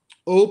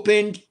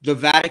opened the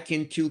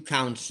Vatican II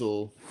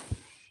Council,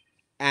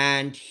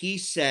 and he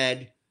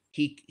said,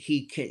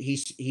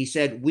 he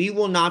said, we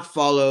will not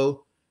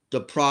follow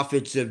the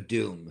prophets of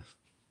doom.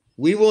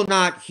 We will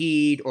not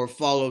heed or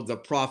follow the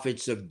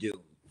prophets of doom.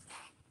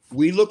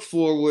 We look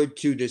forward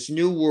to this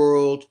new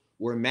world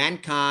where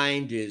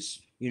mankind is,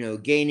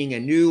 gaining a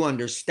new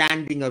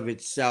understanding of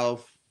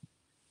itself.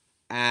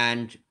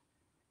 And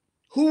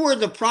who were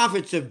the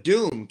prophets of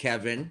doom,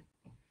 Kevin?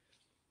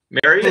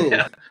 Mary? Who?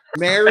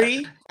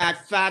 Mary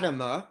at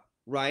Fatima,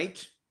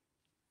 right?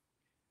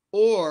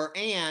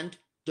 And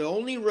the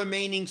only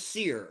remaining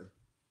seer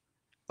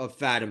of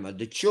Fatima,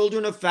 the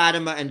children of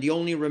Fatima, and the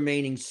only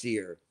remaining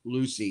seer,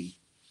 Lucy.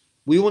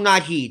 We will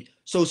not heed.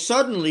 So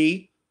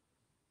suddenly,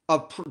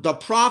 the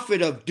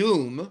prophet of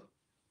doom,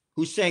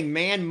 who's saying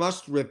man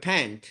must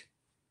repent,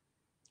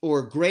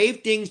 or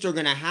grave things are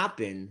going to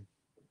happen,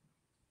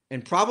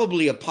 and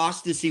probably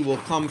apostasy will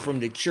come from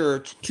the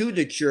church to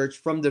the church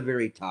from the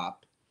very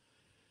top.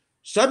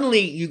 Suddenly,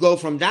 you go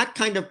from that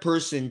kind of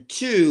person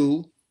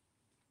to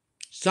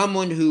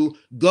someone who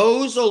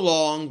goes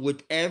along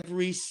with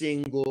every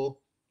single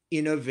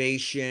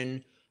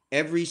innovation,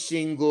 every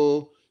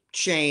single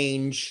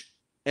change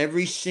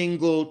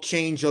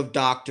of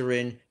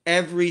doctrine,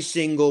 every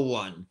single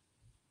one.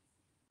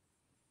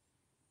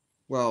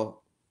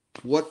 Well,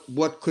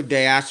 what could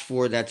they ask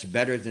for that's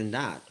better than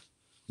that?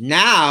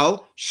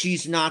 Now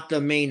she's not the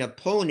main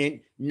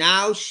opponent.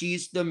 Now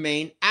she's the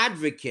main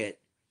advocate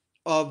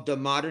of the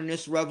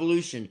modernist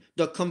revolution,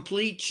 the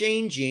complete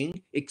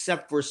changing,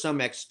 except for some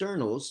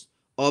externals,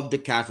 of the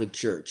Catholic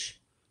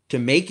Church, to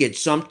make it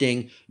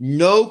something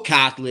no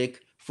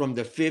Catholic from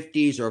the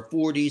 50s or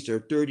 40s or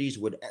 30s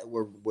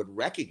would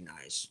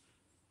recognize,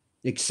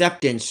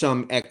 except in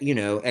some,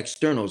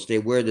 externals. They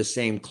wear the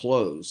same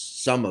clothes,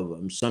 some of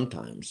them,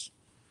 sometimes.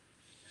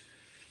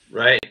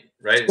 Right.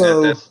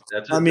 So,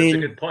 that's a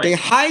good point. They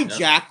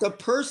hijacked a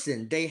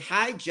person. They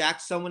hijacked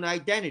someone's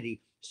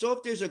identity.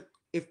 So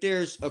if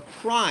there's a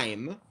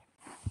crime,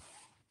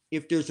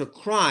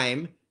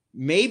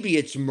 maybe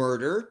it's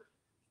murder,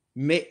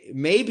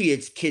 maybe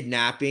it's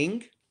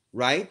kidnapping,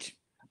 right?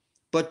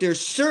 But there's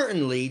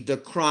certainly the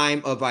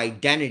crime of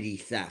identity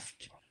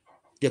theft.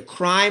 The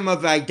crime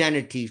of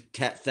identity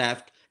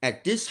theft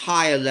at this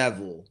higher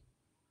level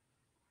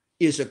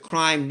is a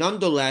crime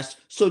nonetheless.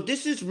 So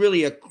this is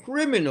really a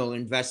criminal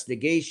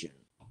investigation.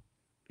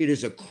 It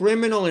is a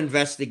criminal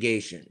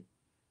investigation.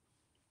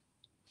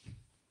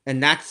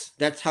 And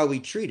that's how we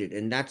treat it,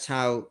 and that's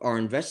how our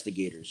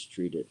investigators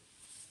treat it.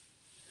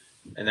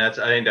 And I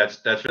think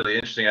that's really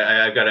interesting.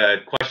 I've got a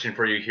question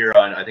for you here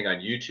on, I think on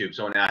YouTube.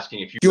 Someone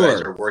asking if you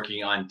guys are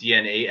working on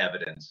DNA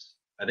evidence.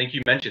 I think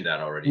you mentioned that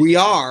already. We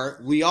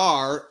are.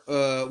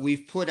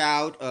 We've put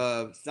out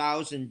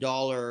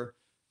 $1,000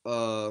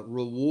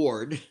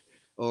 reward,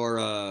 or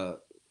a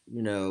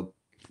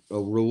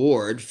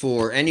reward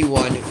for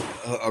anyone,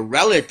 a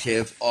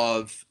relative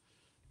of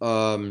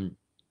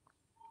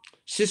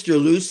Sister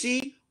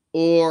Lucy,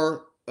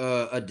 or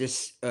a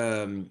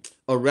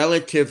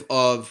relative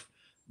of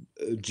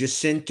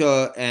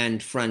Jacinta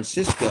and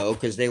Francisco,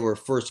 because they were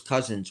first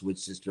cousins with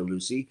Sister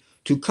Lucy,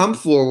 to come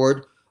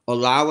forward,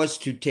 allow us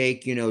to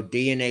take,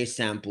 DNA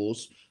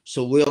samples.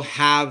 So we'll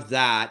have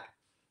that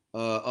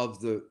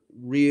of the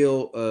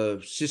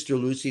real Sister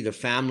Lucy, the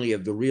family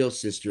of the real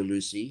Sister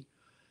Lucy.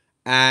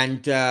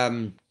 And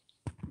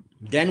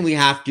then we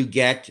have to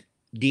get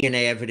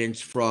DNA evidence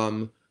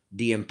from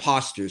the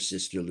imposter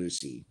Sister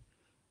Lucy.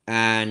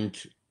 And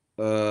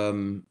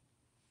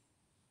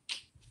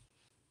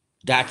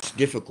that's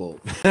difficult.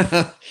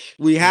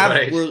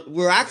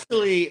 We're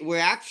actually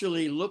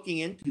looking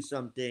into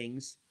some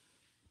things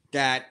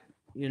that,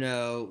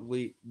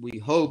 we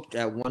hoped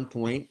at one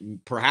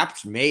point,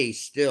 perhaps may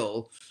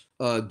still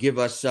give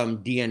us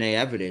some DNA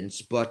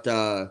evidence, but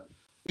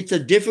it's a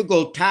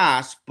difficult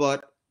task,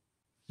 but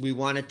we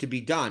want it to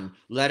be done.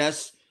 Let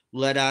us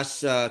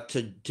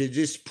to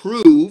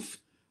disprove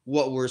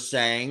what we're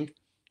saying.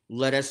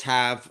 Let us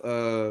have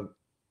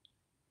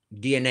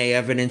DNA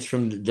evidence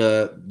from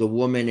the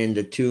woman in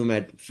the tomb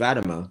at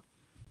Fatima,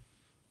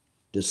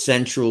 the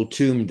central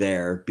tomb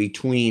there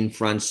between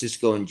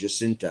Francisco and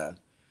Jacinta.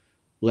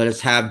 Let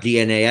us have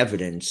DNA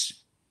evidence,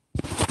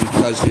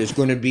 because there's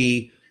going to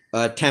be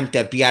an attempt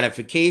at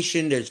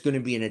beatification. There's going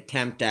to be an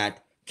attempt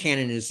at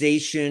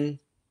canonization.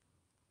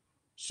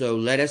 So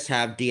let us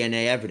have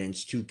DNA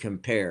evidence to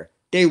compare.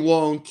 They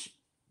won't.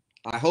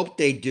 I hope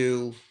they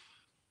do.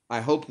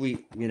 I hope we,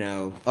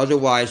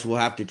 otherwise we'll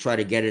have to try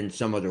to get it in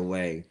some other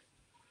way.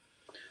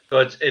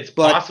 So it's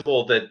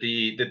possible that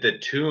the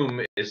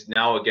tomb is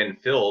now again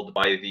filled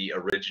by the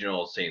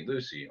original Saint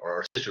Lucy,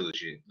 or Sister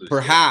Lucy.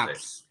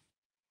 Perhaps.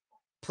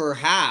 Who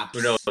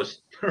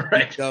knows?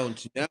 Right.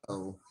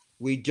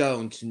 We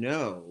don't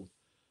know.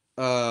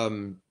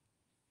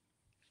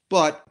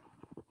 But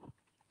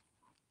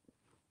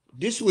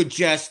this would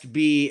just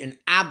be an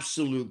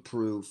absolute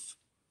proof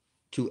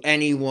to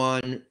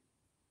anyone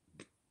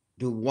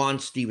who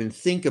wants to even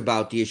think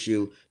about the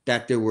issue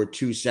that there were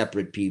two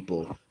separate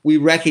people. We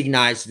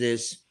recognize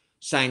this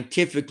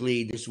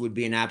scientifically. This would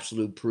be an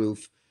absolute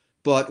proof,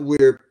 but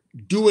we're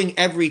doing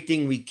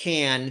everything we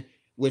can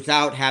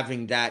without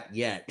having that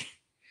yet.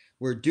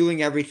 We're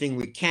doing everything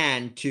we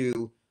can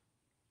to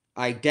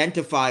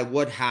identify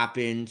what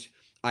happened,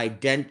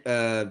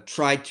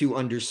 try to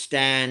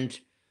understand,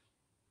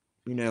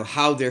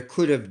 how there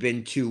could have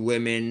been two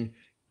women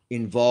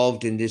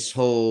involved in this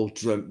whole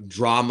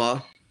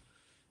drama.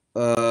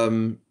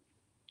 We're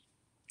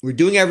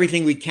doing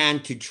everything we can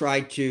to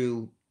try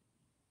to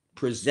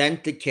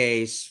present the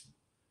case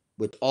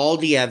with all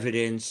the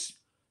evidence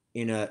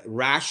in a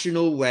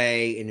rational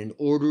way, in an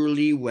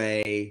orderly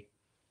way.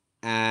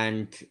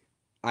 And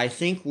I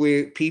think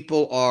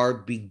people are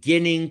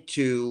beginning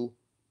to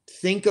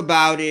think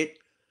about it,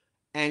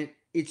 and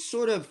it's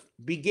sort of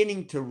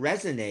beginning to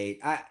resonate.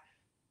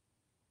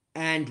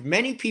 And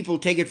many people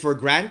take it for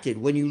granted.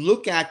 When you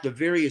look at the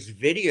various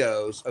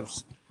videos of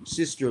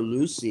Sister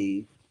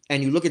Lucy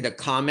and you look at the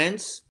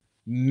comments,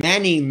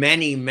 many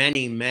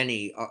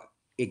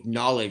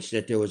acknowledge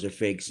that there was a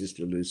fake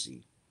Sister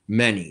Lucy.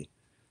 Many.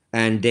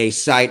 And they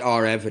cite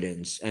our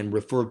evidence and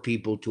refer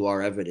people to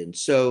our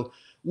evidence. So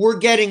we're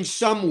getting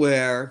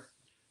somewhere,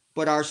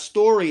 but our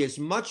story is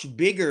much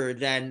bigger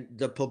than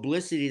the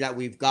publicity that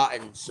we've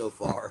gotten so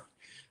far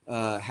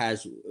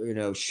has,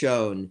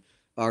 shown.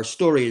 Our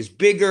story is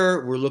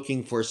bigger. We're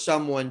looking for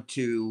someone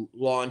to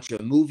launch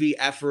a movie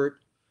effort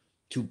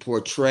to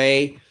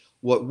portray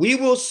what we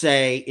will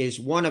say is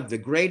one of the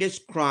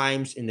greatest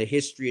crimes in the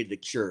history of the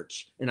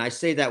church. And I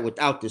say that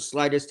without the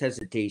slightest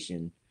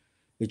hesitation.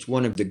 It's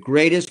one of the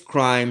greatest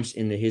crimes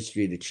in the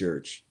history of the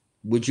church.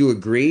 Would you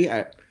agree?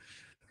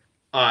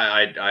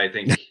 I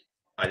think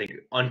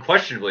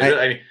unquestionably.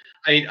 I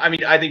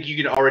think you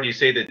can already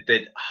say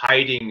that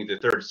hiding the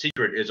third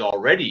secret is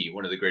already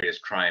one of the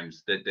greatest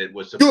crimes that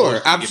was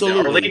supposed to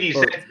absolutely.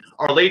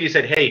 Our Lady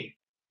said, hey,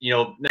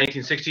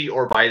 1960,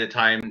 or by the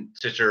time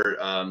Sister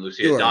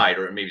Lucia died,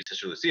 or maybe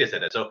Sister Lucia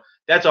said that. So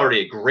that's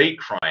already a great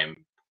crime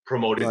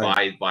promoted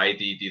by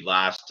the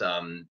last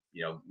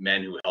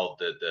men who held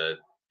the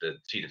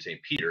seat of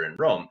St. Peter in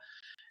Rome.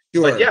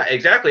 But yeah,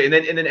 exactly. And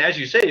then as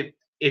you say,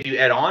 if you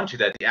add on to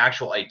that the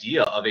actual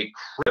idea of a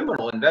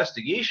criminal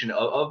investigation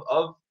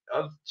of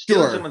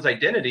stealing someone's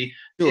identity,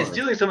 is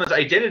stealing someone's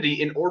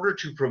identity in order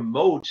to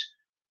promote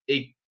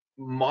a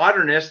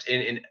modernist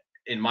and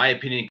in my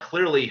opinion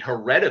clearly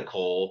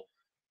heretical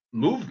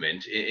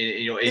movement,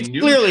 it's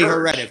new clearly church.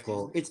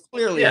 Heretical. It's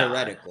clearly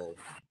heretical.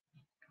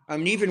 I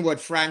mean, even what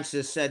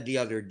Francis said the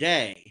other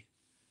day,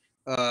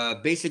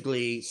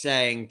 basically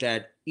saying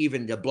that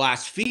even the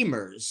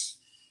blasphemers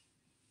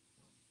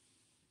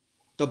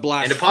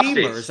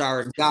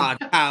are in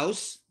God's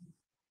house.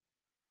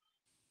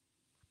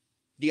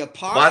 The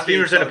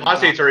blasphemers and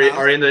apostates are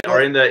in the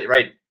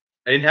right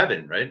in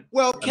heaven, right?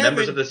 Well, Kevin,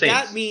 members of the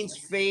saints.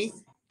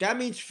 That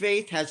means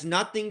faith has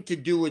nothing to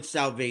do with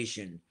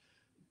salvation.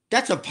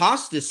 That's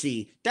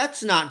apostasy.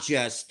 That's not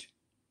just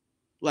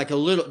like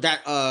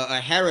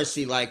a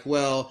heresy, like,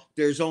 well,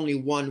 there's only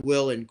one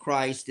will in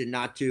Christ and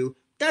not two.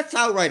 That's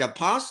outright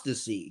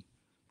apostasy,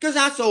 because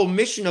that's the whole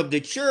mission of the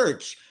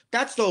church.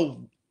 That's the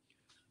whole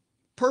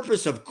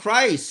purpose of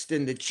Christ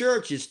and the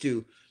church is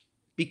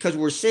because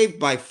we're saved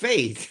by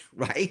faith,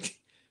 right?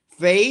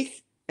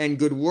 Faith and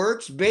good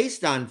works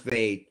based on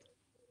faith.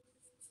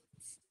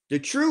 The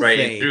true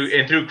faith.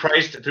 And through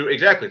Christ, through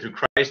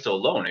Christ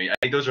alone. I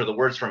think those are the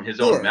words from his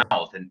own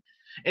mouth. And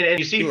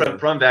you see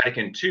from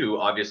Vatican II,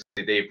 obviously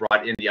they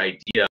brought in the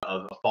idea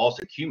of false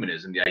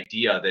ecumenism, the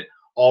idea that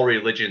all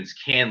religions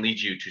can lead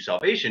you to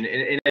salvation.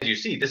 And as you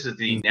see, this is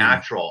the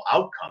natural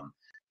outcome.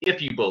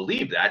 If you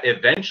believe that,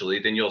 eventually,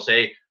 then you'll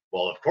say,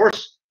 well, of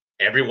course,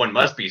 everyone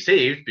must be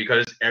saved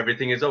because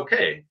everything is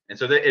okay. And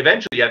so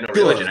eventually you have no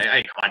religion.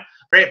 Come on.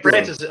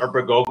 Francis or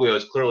Bergoglio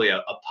is clearly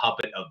a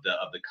puppet of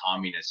the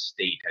communist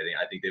state.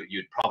 I think that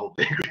you'd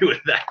probably agree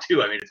with that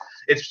too. I mean,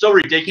 it's so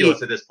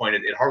ridiculous at this point.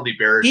 It hardly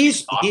bears.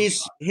 He's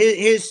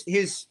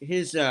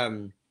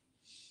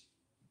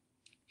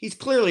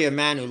clearly a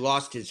man who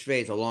lost his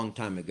faith a long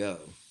time ago.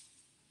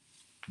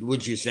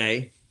 Would you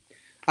say?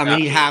 I mean,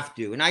 he'd have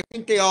to. And I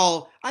think they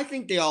all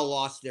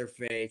lost their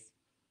faith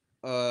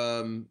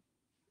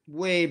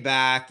way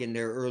back in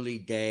their early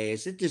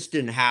days. It just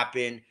didn't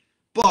happen.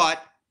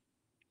 But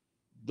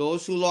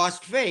those who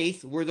lost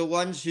faith were the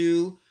ones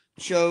who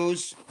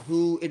chose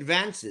who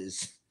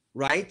advances,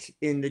 right,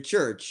 in the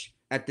church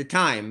at the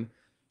time.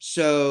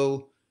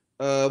 So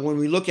when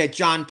we look at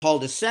John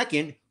Paul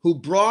II, who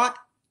brought,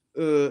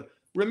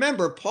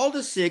 remember, Paul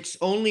VI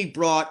only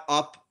brought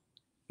up,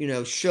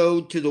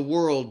 showed to the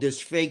world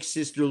this fake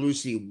Sister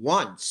Lucy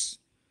once.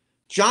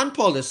 John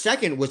Paul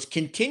II was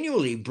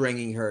continually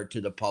bringing her to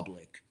the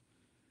public,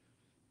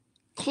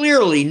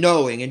 clearly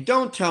knowing, and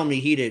don't tell me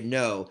he didn't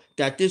know,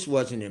 that this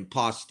was an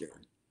imposter.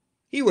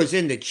 He was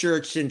in the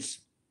church since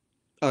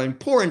an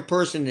important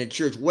person in the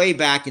church way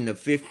back in the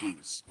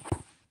 50s.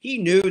 He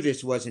knew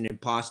this was an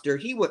imposter.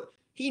 He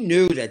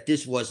knew that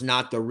this was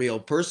not the real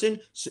person.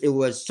 It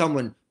was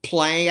someone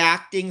play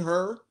acting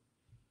her,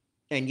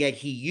 and yet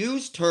he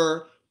used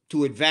her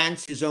to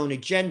advance his own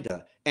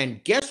agenda.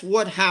 And guess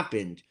what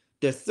happened?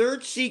 The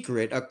third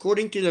secret,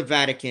 according to the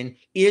Vatican,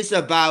 is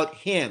about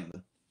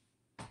him.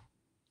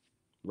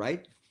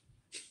 Right?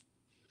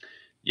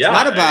 Yeah,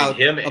 it's not about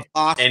him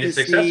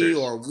apostasy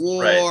or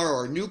war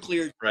or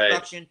nuclear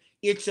destruction.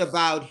 It's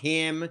about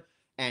him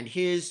and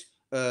his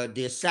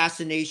the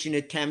assassination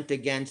attempt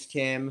against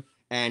him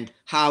and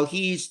how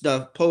he's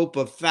the Pope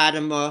of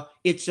Fatima.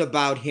 It's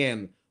about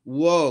him.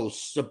 Whoa,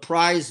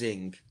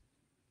 surprising.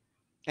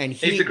 And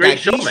he's the great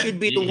showman. He should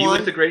be the one. He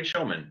was the great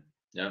showman.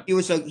 Yeah. He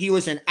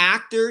was an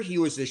actor. He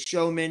was a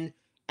showman.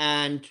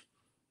 And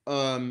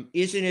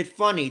isn't it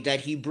funny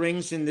that he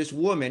brings in this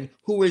woman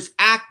who is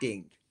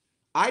acting?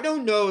 I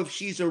don't know if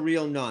she's a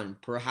real nun.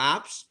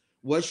 Perhaps.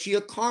 Was she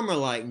a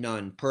Carmelite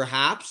nun?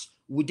 Perhaps.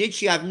 Did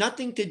she have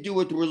nothing to do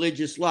with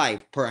religious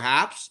life?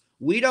 Perhaps.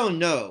 We don't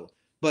know.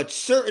 But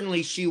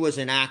certainly she was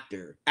an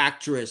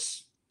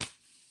actress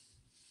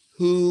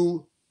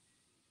who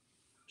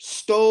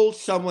stole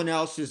someone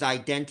else's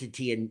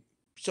identity. And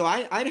so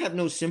I'd have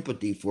no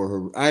sympathy for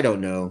her. I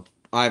don't know.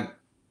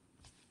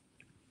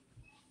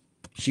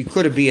 She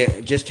could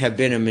have just have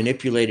been a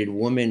manipulated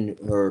woman.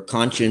 Her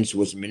conscience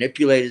was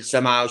manipulated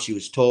somehow. She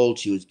was told,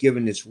 she was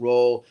given this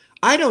role.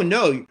 I don't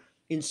know.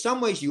 In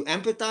some ways you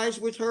empathize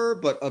with her,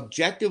 but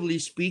objectively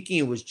speaking,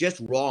 it was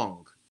just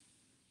wrong.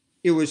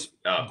 It was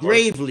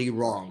gravely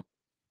wrong.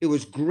 It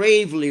was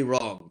gravely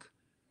wrong.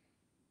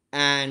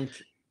 And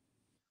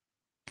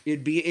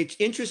it's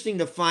interesting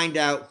to find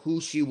out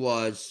who she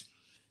was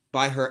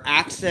by her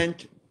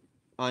accent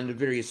on the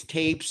various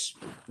tapes.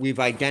 We've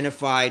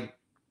identified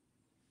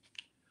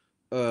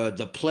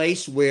the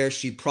place where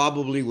she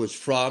probably was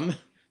from,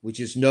 which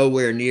is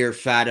nowhere near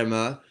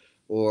Fatima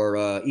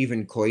or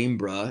even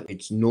Coimbra.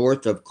 It's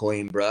north of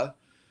Coimbra.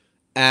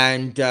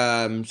 And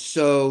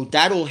so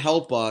that'll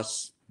help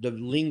us. The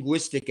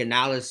linguistic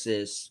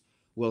analysis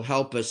will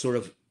help us sort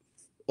of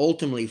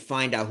ultimately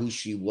find out who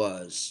she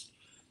was.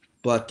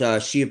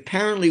 But she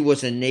apparently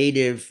was a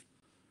native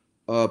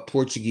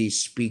Portuguese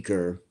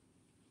speaker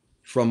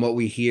from what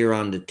we hear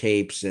on the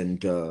tapes and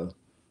the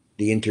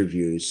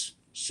interviews.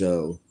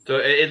 So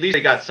at least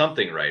they got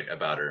something right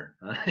about her.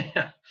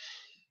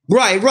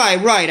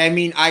 Right. I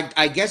mean,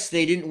 I guess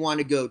they didn't want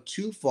to go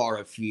too far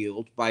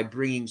afield by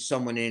bringing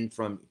someone in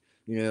from,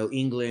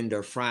 England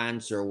or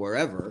France or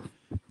wherever.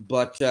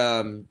 But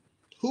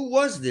who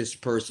was this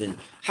person?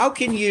 How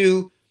can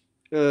you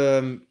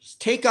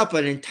take up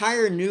an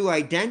entire new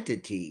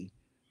identity.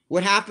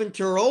 What happened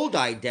to her old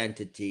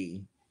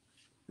identity,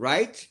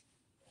 right?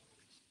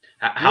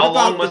 How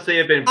long must they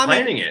have been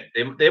planning it?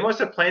 They must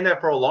have planned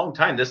that for a long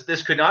time.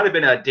 This could not have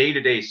been a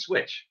day-to-day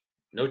switch.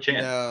 No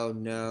chance.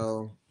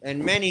 No.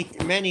 And many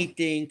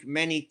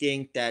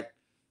think that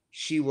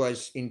she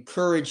was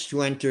encouraged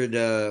to enter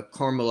the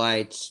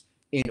Carmelites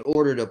in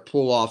order to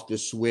pull off the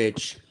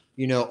switch.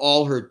 You know,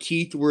 all her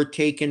teeth were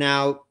taken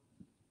out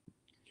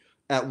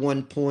at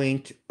one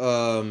point.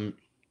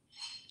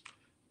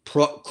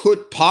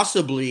 Could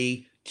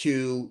possibly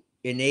to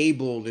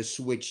enable the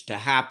switch to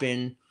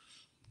happen.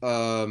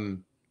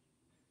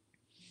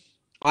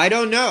 I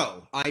don't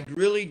know. I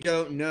really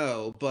don't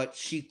know, but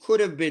she could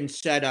have been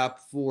set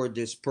up for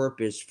this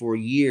purpose for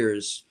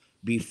years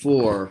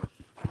before.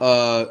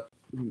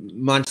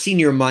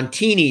 Monsignor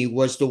Montini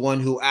was the one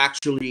who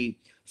actually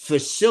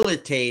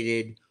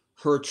facilitated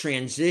her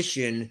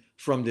transition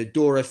from the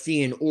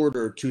Dorothean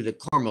order to the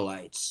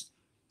Carmelites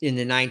in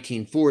the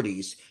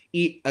 1940s,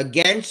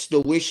 against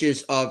the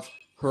wishes of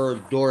her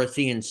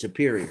Dorothean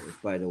superior,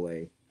 by the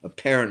way,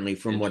 apparently,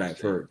 from what I've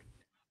heard.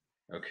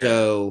 Okay.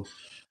 So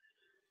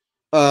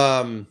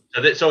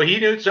he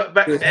knew. So,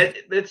 but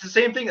it's the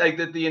same thing. Like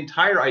the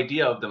entire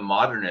idea of the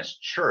modernist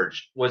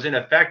church was, in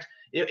effect,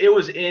 it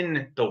was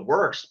in the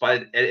works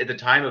at the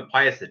time of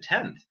Pius X,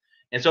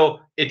 and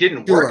so it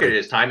didn't work at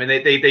his time. And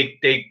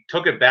they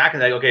took it back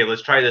and like, okay,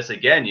 let's try this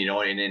again. You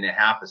know, in a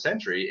half a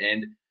century.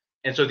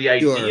 And so the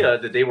idea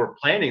that they were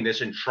planning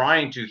this and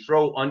trying to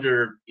throw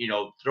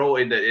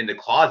in the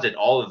closet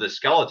all of the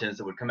skeletons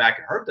that would come back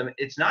and hurt them,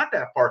 it's not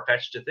that far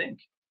fetched to think.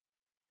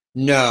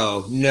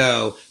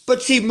 No.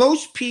 But see,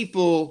 most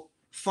people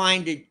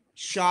find it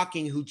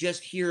shocking who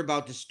just hear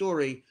about the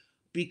story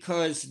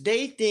because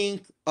they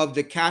think of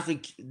the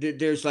Catholic,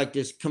 there's like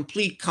this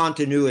complete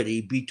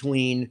continuity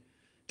between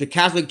the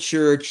Catholic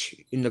Church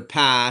in the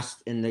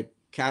past and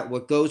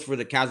what goes for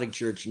the Catholic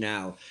Church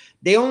now.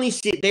 They only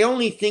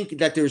think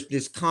that there's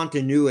this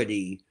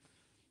continuity,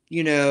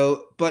 you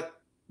know,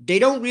 but they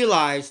don't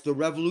realize the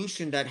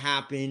revolution that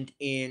happened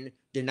in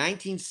the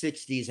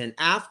 1960s and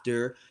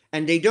after,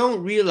 and they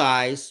don't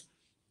realize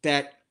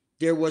that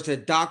there was a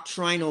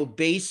doctrinal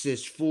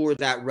basis for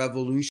that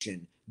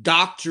revolution.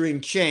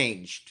 Doctrine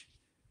changed,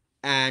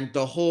 and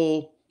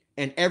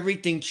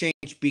everything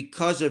changed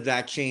because of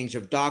that change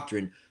of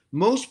doctrine.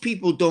 Most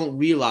people don't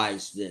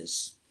realize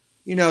this.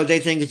 You know, they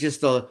think it's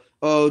just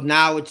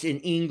now it's in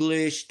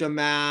English, the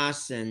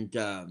Mass, and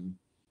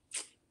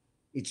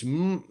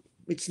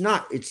it's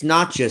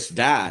not just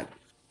that.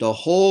 The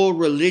whole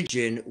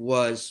religion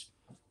was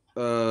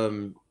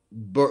burrowed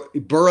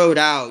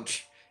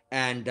out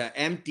and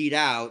emptied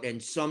out,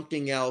 and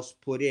something else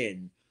put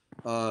in.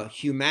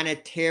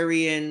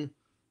 Humanitarian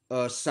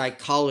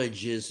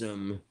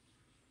psychologism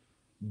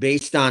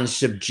based on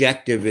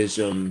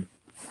subjectivism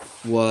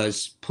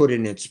was put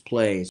in its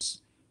place.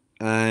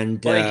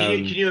 And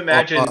can you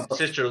imagine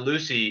Sister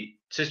Lucy,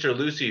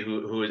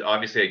 who is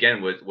obviously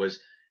again was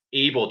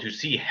able to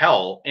see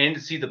hell and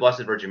to see the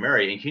Blessed Virgin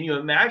Mary, and can you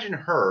imagine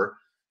her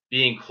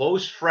being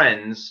close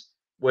friends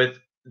with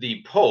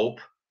the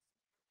Pope,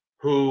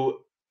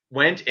 who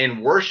went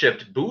and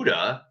worshipped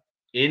Buddha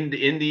in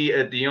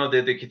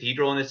the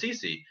cathedral in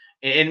Assisi,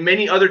 and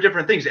many other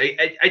different things?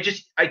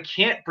 I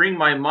can't bring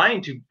my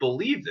mind to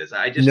believe this.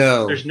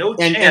 There's no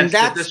chance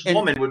that this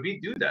woman would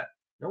do that.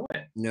 No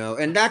way. No,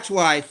 and that's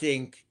why I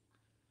think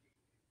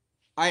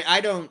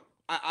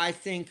I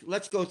think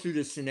let's go through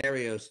the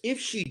scenarios. If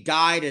she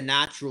died a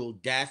natural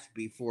death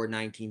before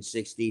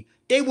 1960,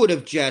 they would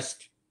have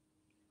just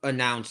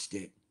announced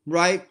it,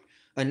 right?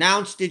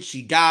 Announced it,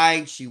 she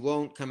died, she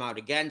won't come out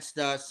against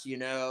us, you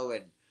know,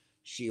 and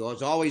she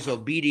was always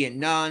obedient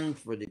nun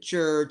for the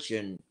church,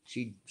 and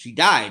she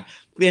died.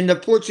 And the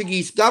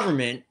Portuguese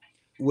government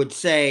would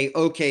say,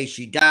 okay,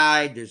 she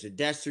died, there's a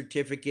death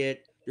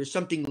certificate, there's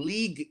some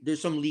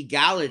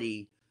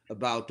legality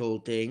about the whole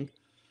thing.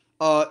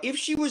 If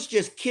she was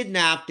just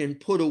kidnapped and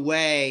put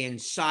away in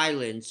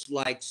silence,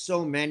 like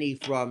so many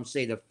from,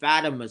 say, the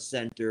Fatima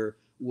Center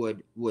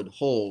would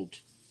hold,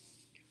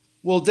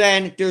 well,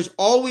 then there's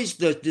always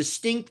the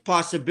distinct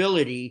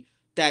possibility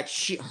that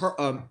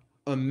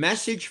a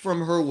message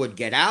from her would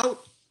get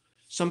out,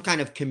 some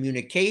kind of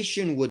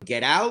communication would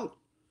get out,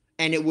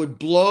 and it would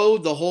blow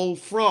the whole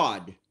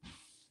fraud,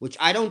 which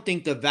I don't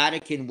think the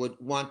Vatican would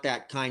want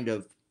that kind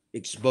of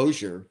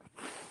exposure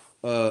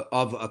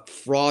of a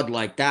fraud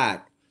like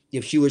that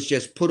if she was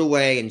just put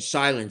away in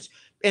silence.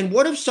 And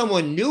what if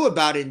someone knew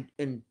about it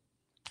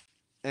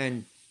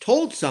and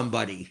told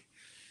somebody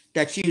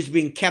that she was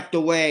being kept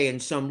away in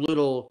some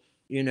little,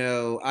 you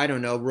know, I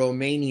don't know,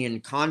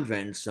 Romanian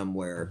convent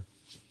somewhere,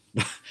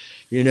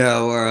 you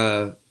know, or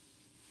a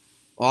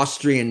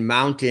Austrian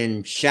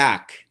mountain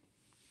shack.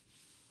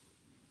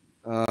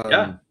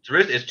 Yeah,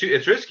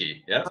 it's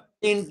risky. Yeah.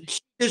 And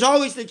there's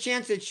always the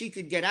chance that she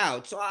could get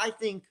out. So I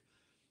think,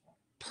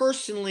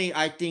 personally,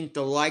 I think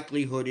the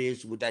likelihood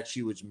is that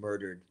she was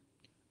murdered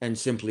and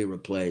simply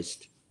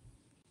replaced,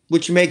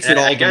 which makes it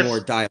all the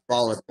more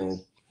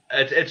diabolical.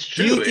 It's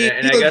true. Do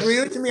you agree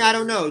with me? I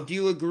don't know. Do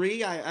you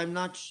agree? I'm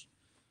not.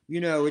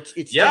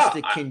 It's just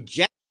a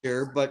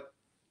conjecture, but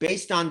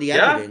based on the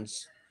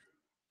evidence.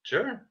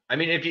 Sure. I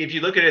mean, if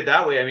you look at it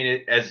that way, I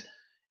mean, if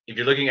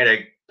you're looking at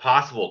a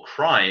possible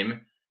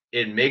crime,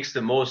 it makes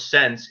the most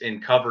sense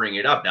in covering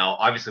it up. Now,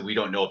 obviously, we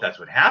don't know if that's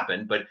what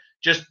happened, but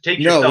just take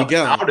yourself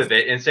out of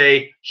it and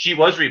say she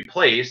was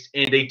replaced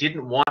and they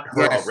didn't want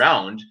her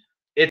around.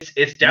 It's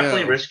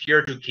definitely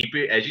riskier to keep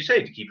her, as you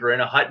say, to keep her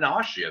in a hut in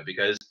Austria,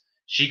 because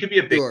she could be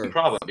a big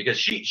problem, because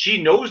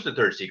she knows the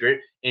third secret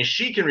and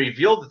she can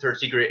reveal the third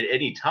secret at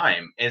any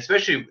time. And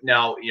especially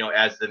now,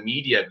 as the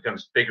media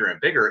becomes bigger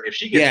and bigger, if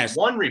she gets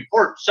one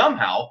report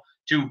somehow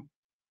to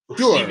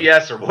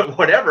CBS or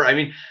whatever, I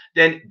mean,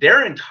 then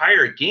their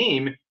entire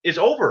game is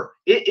over.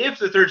 If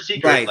the third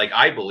secret, like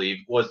I believe,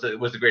 was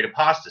the Great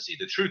Apostasy,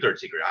 the true third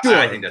secret,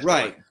 I think that's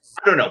right.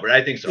 I don't know, but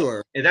I think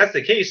so. And that's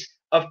the case.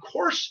 Of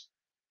course,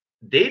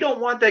 they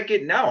don't want that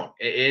getting out,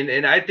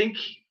 and I think.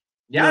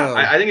 Yeah,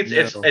 I think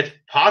it's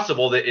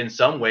possible that in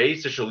some way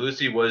Sister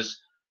Lucy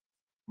was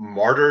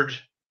martyred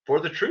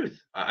for the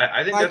truth.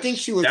 I think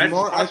she was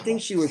I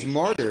think she was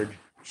martyred.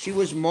 She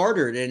was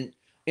martyred, and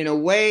in a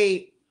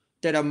way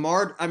that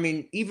I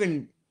mean,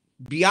 even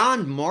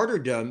beyond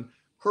martyrdom,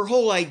 her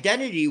whole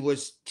identity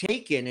was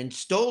taken and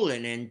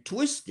stolen and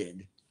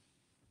twisted.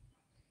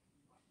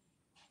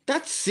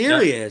 That's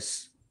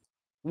serious.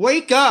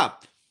 Wake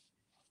up.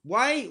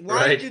 Why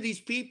do these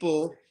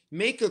people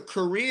make a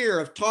career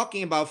of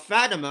talking about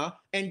Fatima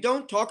and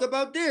don't talk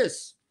about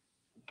this?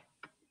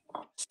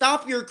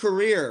 Stop your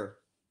career.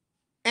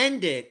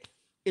 End it.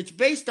 It's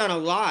based on a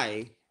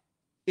lie.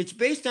 It's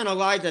based on a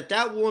lie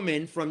that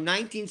woman from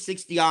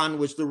 1960 on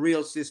was the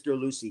real Sister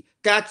Lucy.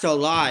 That's a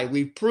lie.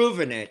 We've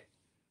proven it.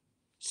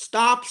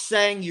 Stop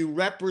saying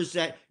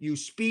you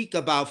speak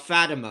about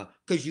Fatima,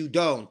 because you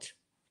don't.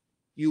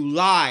 You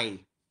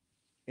lie.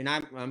 And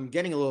I'm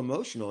getting a little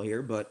emotional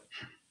here, but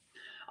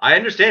I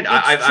understand.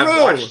 I've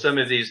watched some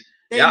of these.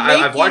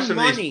 I've watched some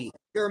of these.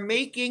 They're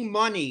making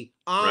money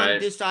on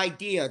this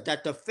idea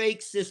that the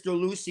fake Sister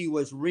Lucy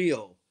was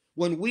real,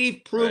 when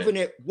we've proven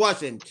it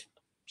wasn't.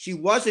 She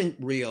wasn't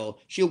real.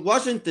 She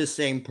wasn't the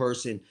same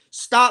person.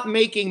 Stop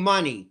making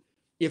money.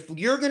 If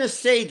you're going to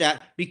say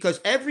that,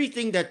 because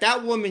everything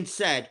that woman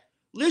said,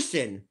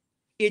 listen,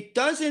 it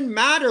doesn't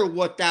matter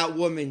what that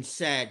woman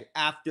said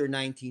after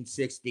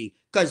 1960,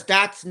 because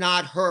that's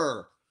not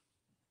her.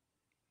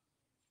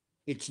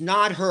 It's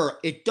not her.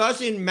 It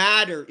doesn't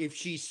matter if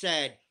she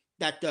said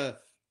that the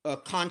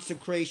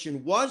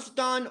consecration was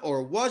done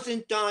or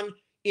wasn't done.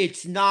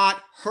 It's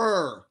not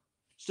her.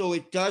 So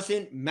it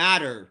doesn't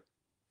matter.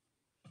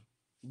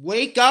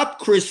 Wake up,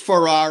 Chris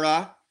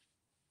Ferrara.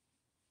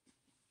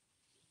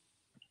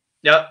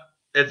 Yep.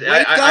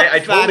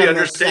 I totally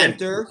understand.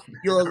 Center.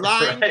 You're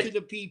lying to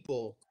the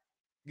people.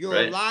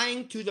 You're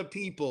lying to the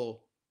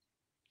people.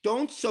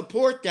 Don't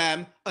support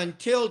them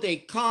until they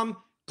come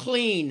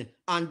clean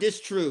on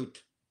this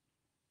truth.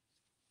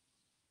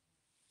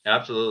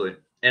 Absolutely.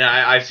 And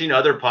I've seen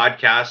other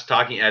podcasts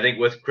talking, I think,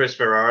 with Chris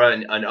Ferrara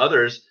and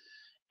others,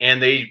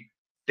 and they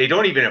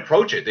don't even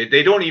approach it.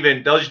 They don't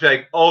even, they'll just be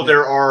like, oh,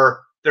 there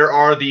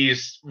are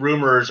these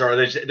rumors, or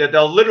that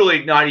they'll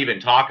literally not even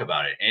talk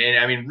about it. And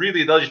I mean,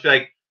 really, they'll just be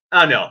like,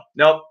 oh,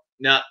 nope,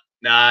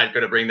 not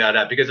going to bring that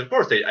up, because of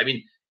course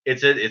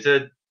it's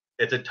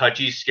a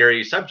touchy,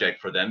 scary subject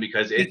for them,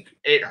 because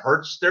it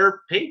hurts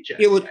their paycheck.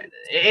 It would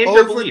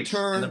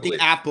overturn the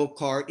apple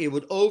cart. It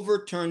would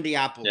overturn the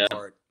apple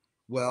cart.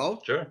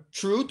 Well,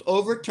 truth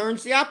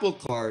overturns the apple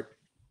cart,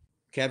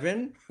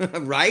 Kevin,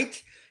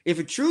 right? If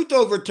a truth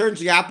overturns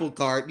the apple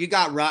cart, you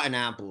got rotten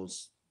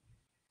apples.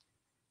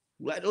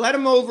 Let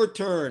them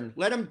overturn.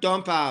 Let them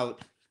dump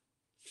out.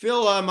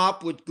 Fill them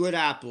up with good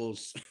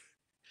apples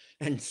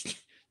and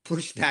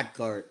push that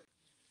cart.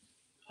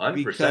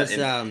 100%. Because,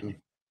 I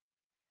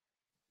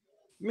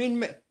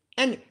mean,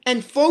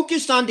 and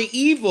focus on the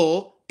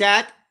evil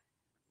that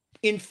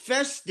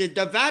infested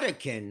the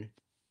Vatican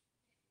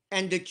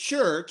and the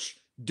church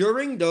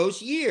during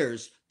those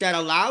years, that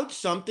allowed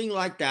something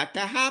like that to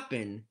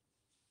happen,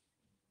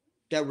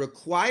 that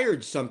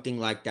required something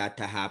like that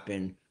to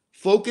happen.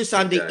 Focus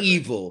on the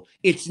evil.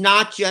 It's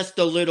not just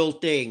a little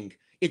thing.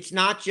 It's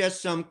not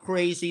just some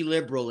crazy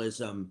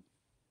liberalism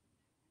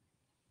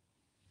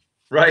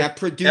that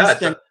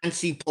produced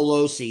Nancy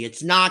Pelosi.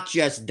 It's not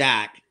just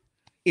that.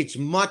 It's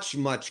much,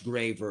 much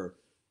graver.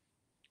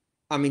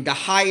 I mean, the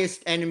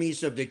highest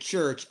enemies of the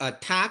church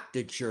attacked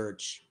the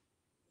church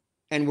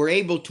and were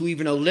able to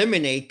even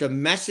eliminate the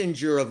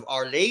messenger of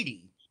Our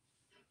Lady.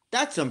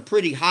 That's some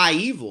pretty high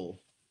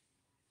evil.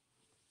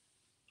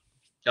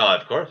 Oh,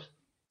 of course.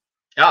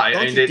 Yeah,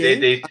 I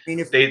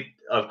mean,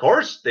 of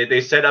course,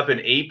 they set up an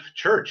ape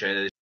church,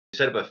 and they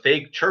set up a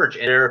fake church,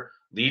 and they're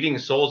leading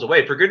souls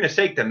away. For goodness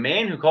sake, the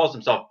man who calls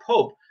himself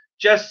Pope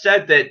just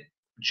said that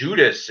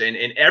Judas and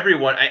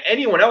everyone,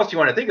 anyone else you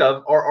want to think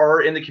of,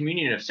 are in the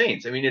communion of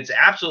saints. I mean, it's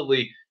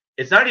absolutely,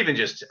 it's not even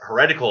just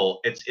heretical,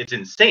 it's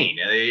insane.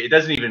 It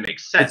doesn't even make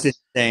sense. It's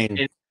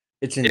insane.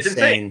 It's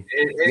insane.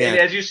 It's insane. And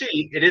as you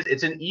see,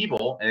 it's an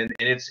evil, and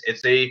it's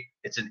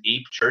an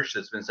ape church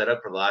that's been set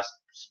up for the last,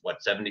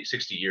 what, 70,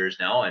 60 years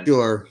now. And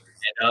sure.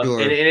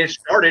 And it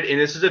started, and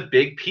this is a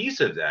big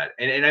piece of that.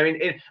 And I mean,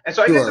 and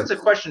so I guess that's a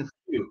question for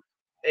you.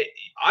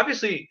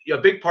 Obviously, a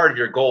big part of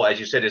your goal, as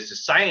you said, is to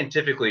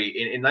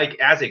scientifically, in like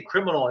as a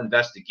criminal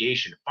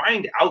investigation,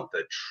 find out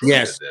the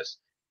truth of this.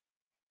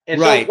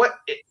 And so, what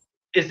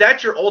is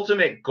that your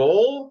ultimate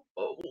goal?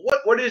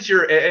 What is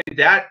your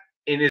that?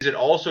 And is it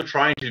also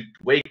trying to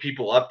wake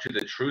people up to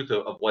the truth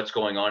of what's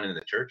going on in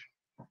the church?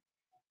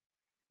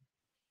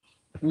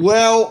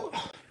 Well,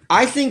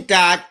 I think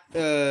that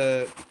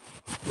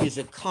is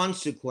a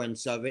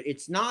consequence of it.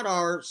 It's not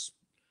our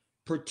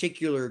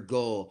particular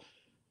goal.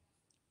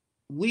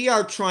 We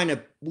are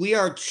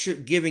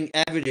giving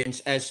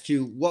evidence as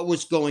to what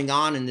was going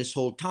on in this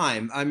whole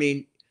time. I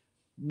mean,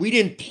 we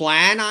didn't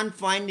plan on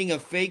finding a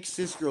fake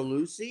Sister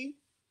Lucy,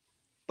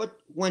 but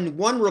when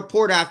one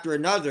report after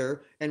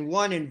another and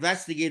one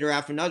investigator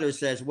after another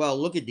says, well,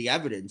 look at the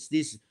evidence.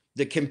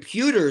 The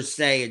computers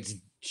say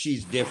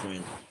she's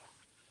different.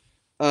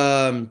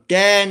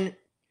 Then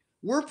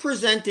we're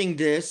presenting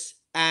this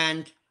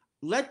and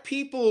let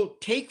people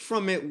take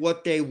from it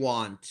what they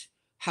want.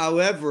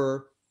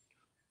 However,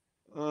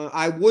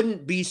 I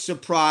wouldn't be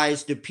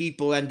surprised if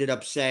people ended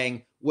up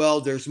saying,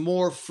 well, there's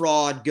more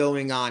fraud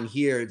going on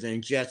here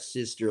than just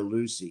Sister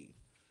Lucy.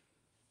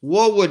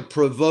 What would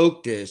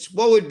provoke this?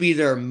 What would be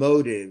their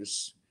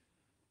motives?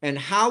 And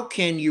how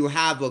can you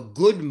have a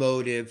good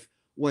motive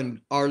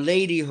when Our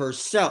Lady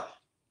herself,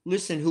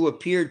 listen, who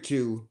appeared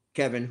to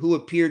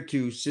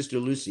Sister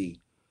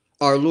Lucy?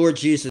 Our Lord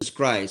Jesus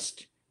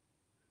Christ,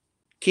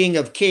 King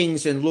of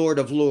Kings and Lord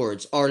of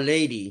Lords, Our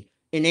Lady,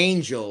 an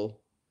angel,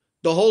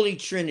 the Holy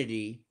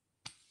Trinity.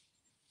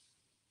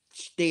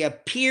 They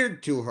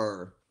appeared to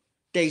her.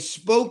 They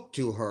spoke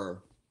to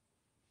her.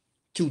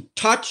 To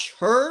touch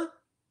her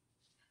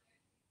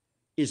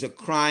is a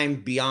crime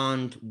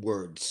beyond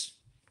words.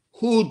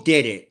 Who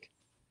did it?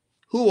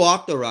 Who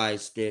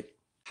authorized it?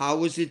 How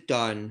was it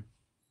done?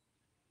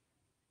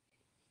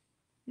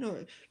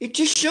 It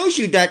just shows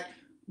you that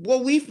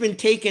what we've been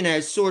taken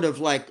as sort of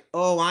like,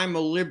 oh, I'm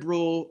a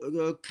liberal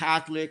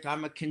Catholic,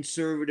 I'm a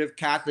conservative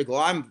Catholic, or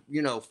I'm,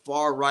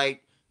 far right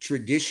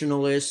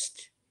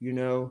traditionalist,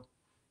 you're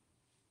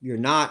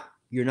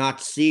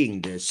not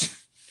seeing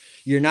this.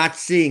 You're not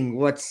seeing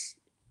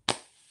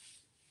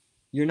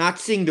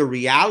the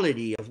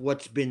reality of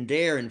what's been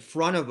there in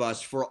front of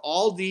us for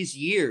all these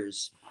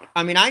years.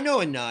 I mean, I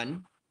know a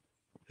nun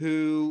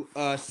who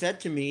said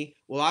to me,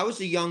 well, I was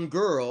a young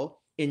girl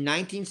in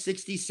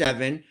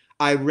 1967.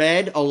 I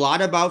read a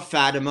lot about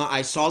Fatima.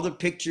 I saw the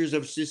pictures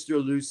of Sister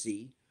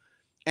Lucy.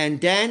 And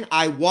then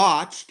I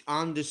watched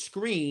on the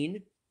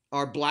screen,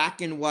 our black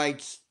and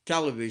white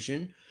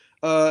television,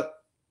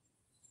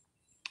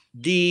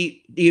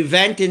 the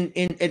event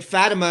at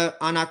Fatima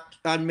on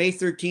May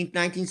 13th,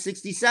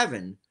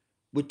 1967,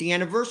 with the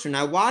anniversary. And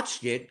I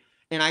watched it,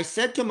 and I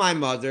said to my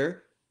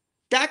mother,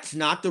 that's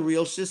not the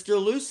real Sister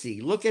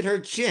Lucy. Look at her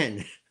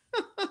chin.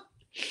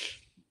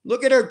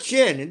 Look at her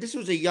chin. And this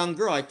was a young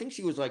girl. I think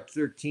she was like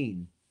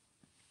 13.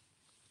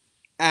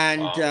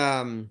 And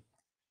wow.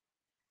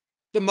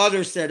 The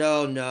mother said,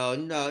 oh, no,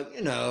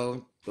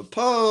 the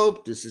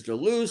Pope, the Sister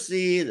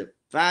Lucy, the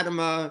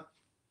Fatima.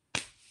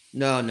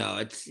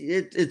 No,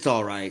 it's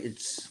all right.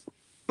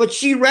 But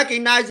she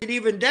recognized it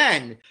even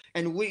then.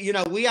 And we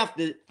have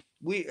to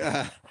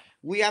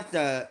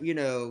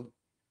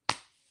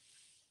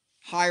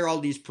hire all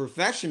these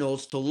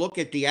professionals to look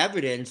at the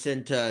evidence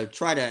and to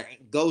try to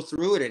go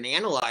through it and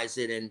analyze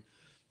it.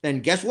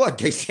 And guess what?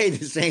 They say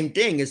the same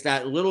thing as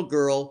that little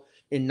girl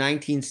in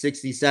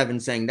 1967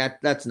 saying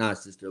that's not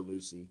Sister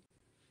Lucy.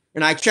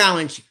 And I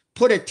challenge,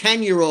 put a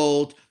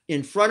 10-year-old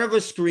in front of a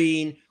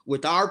screen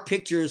with our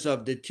pictures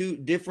of the two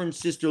different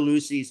Sister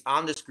Lucys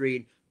on the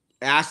screen.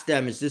 Ask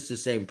them, is this the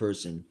same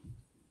person?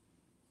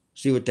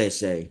 See what they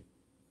say.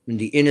 And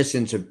the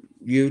innocence of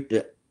youth,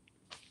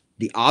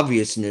 the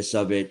obviousness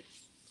of it.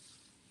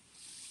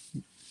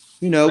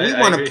 We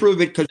want to prove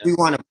it because we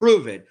want to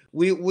prove it.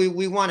 We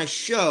want to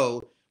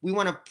show, we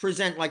want to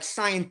present like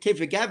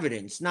scientific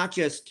evidence, not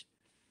just.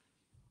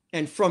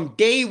 And from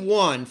day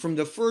one, from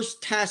the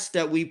first test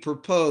that we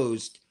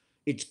proposed,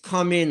 it's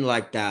come in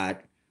like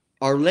that.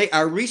 Our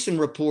recent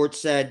report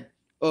said,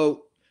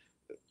 well,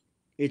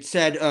 we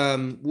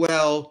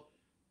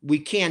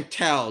can't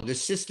tell. The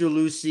Sister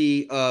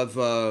Lucy of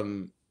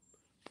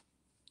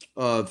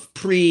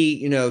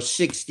pre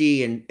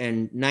 60 and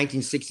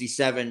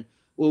 1967.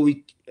 Well,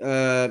 we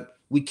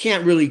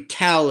can't really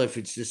tell if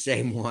it's the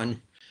same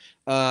one.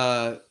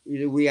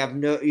 We have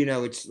no,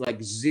 it's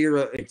like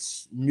zero,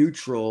 it's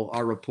neutral,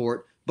 our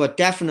report, but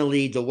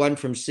definitely the one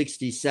from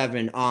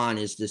 67 on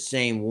is the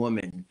same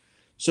woman.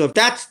 So if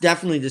that's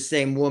definitely the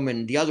same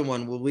woman, the other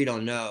one, well, we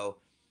don't know,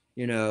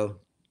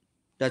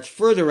 that's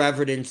further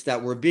evidence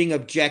that we're being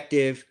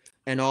objective,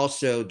 and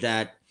also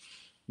that,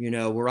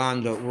 we're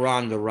on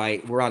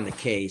the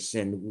case,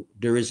 and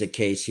there is a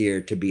case here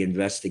to be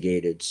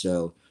investigated.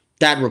 So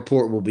that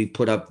report will be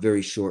put up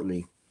very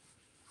shortly.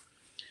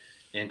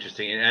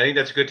 Interesting. And I think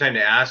that's a good time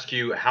to ask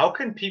you, how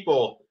can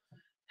people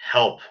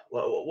help?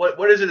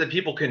 What is it that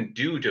people can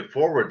do to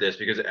forward this?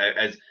 Because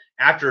as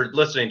after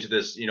listening to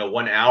this,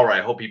 1 hour,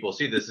 I hope people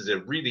see this is a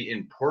really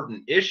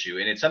important issue,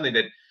 and it's something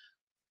that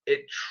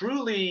it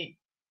truly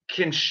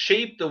can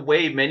shape the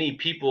way many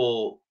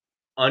people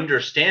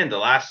understand the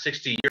last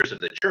 60 years of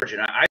the church.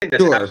 And I think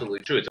that's absolutely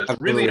true. So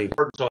it's really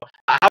important. So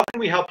how can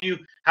we help you?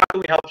 How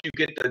can we help you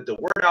get the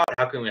word out?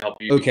 How can we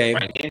help you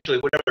financially,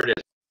 whatever it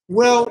is?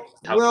 Well,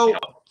 go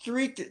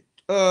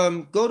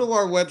to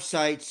our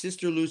website,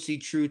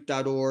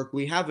 sisterlucytruth.org.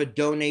 We have a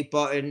donate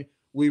button.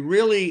 We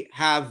really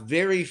have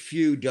very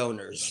few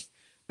donors,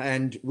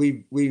 and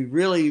we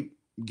really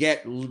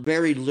get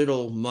very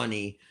little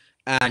money.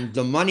 And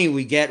the money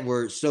we get,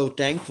 we're so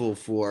thankful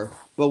for.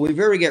 But we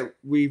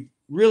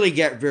really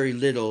get very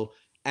little,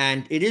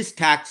 and it is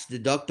tax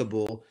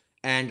deductible.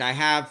 And I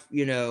have,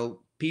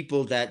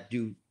 people that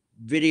do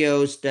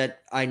videos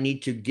that I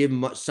need to give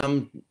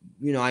some,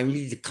 I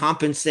need to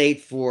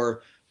compensate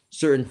for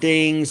certain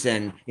things,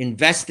 and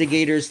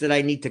investigators that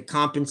I need to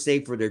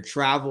compensate for their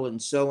travel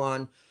and so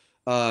on,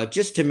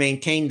 just to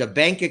maintain the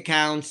bank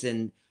accounts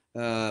and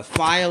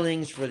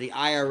filings for the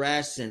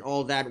IRS and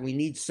all that. We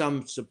need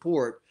some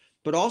support,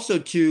 but also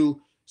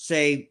to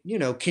say,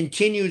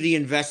 continue the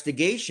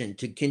investigation,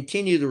 to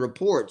continue the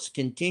reports,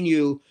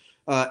 continue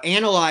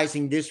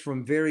analyzing this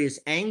from various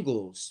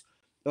angles.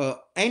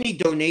 Any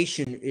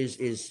donation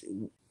is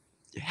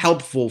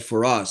helpful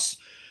for us.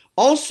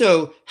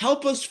 Also,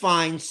 help us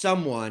find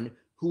someone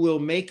who will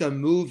make a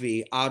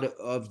movie out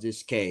of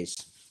this case.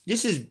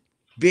 This is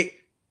big.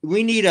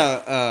 We need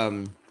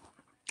a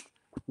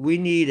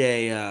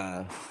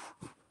a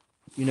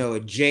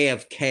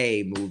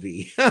JFK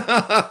movie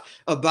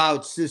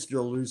about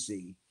Sister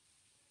Lucy.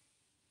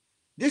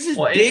 This is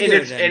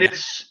bigger than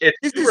this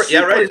is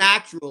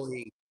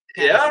supernaturally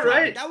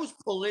catastrophic. That was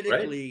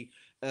politically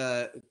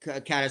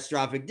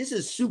catastrophic. This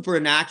is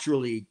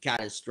supernaturally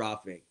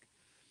catastrophic,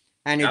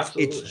 and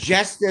it's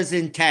just as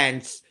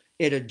intense.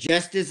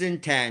 Just as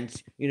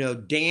intense.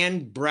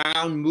 Dan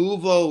Brown,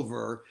 move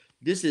over.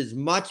 This is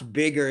much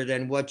bigger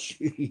than what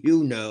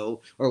you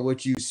know or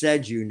what you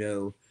said you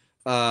know.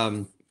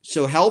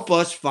 So help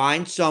us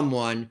find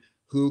someone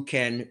who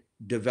can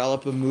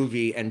develop a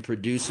movie and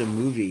produce a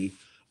movie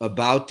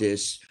about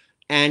this,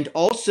 and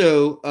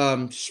also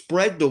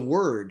spread the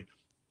word.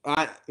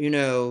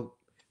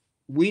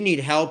 We need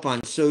help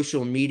on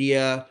social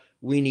media.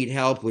 We need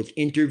help with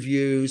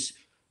interviews.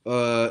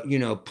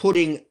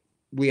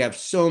 We have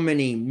so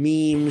many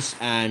memes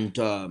and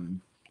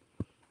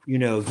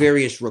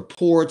various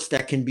reports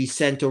that can be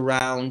sent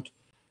around.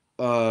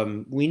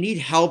 We need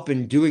help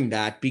in doing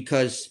that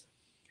because,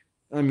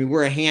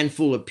 we're a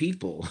handful of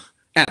people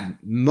at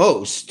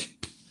most.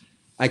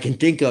 I can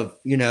think of,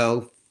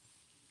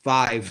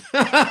 5.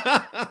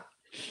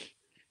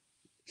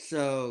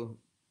 So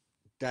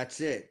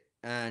that's it.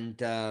 And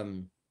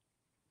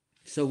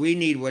so we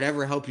need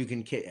whatever help you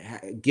can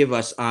give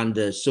us on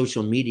the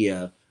social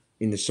media,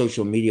 in the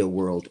social media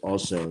world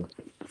also.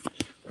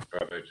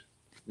 Perfect.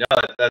 No,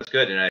 that's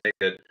good. And I think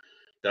that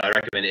I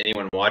recommend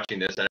anyone watching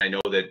this, and I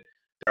know that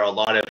there are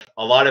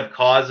a lot of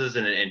causes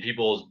and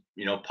people's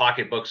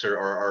pocketbooks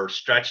are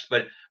stretched,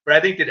 but I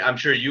think that I'm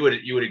sure you would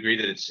agree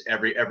that it's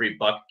every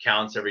buck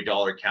counts, every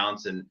dollar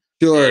counts, and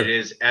it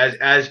is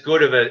as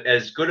good of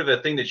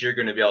a thing that you're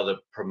going to be able to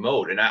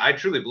promote. And I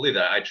truly believe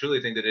that. I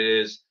truly think that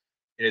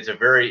it's a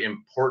very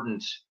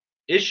important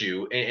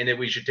issue, and that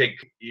we should take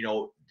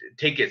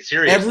it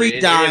seriously. Every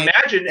dime,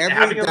 imagine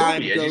having a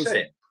movie, as you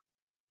say.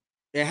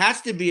 It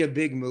has to be a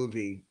big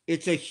movie.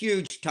 It's a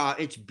huge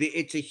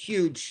it's a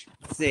huge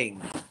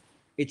thing.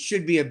 It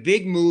should be a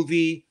big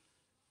movie.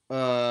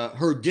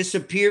 Her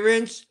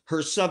disappearance,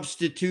 her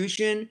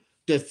substitution,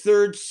 the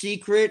third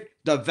secret,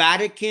 the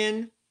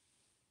Vatican.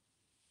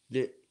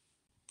 Oh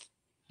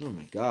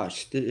my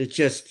gosh. It's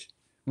just,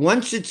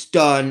 once it's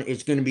done,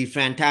 it's going to be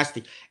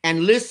fantastic.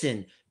 And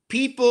listen,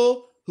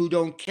 people who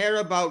don't care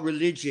about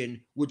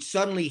religion would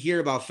suddenly hear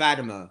about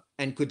Fatima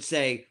and could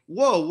say,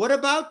 whoa, what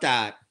about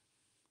that?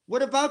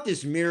 What about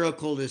this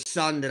miracle, this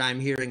sun that I'm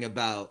hearing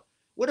about?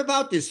 What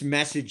about this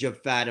message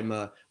of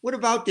Fatima? What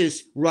about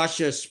this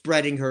Russia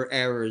spreading her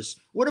errors?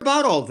 What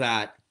about all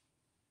that?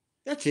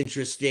 That's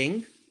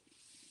interesting.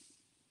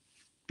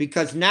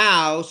 Because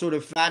now, sort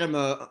of,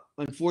 Fatima,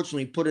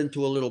 unfortunately, put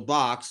into a little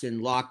box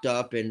and locked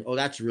up, and, oh,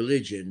 that's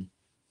religion.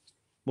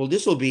 Well,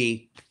 this will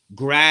be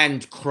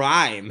grand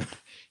crime,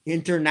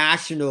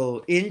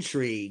 international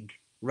intrigue,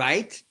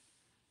 right?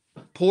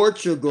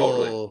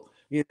 Portugal,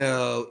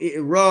 totally.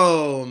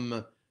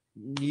 Rome,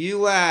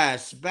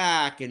 U.S.,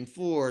 back and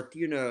forth,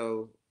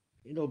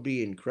 it'll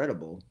be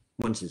incredible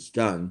once it's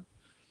done.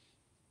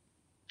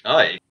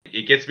 Oh,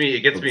 it gets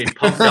me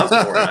pumped up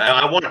for it.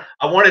 I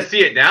want to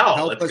see it now.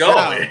 Help Let's go.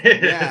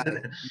 Yeah.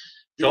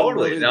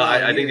 Totally. No,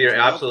 I think you're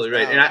absolutely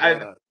right. And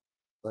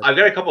I've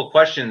got a couple of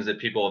questions that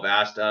people have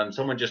asked.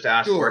 Someone just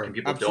asked, where can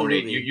people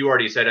donate? You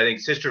already said, I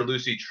think,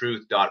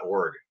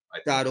 sisterlucytruth.org.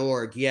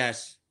 .org.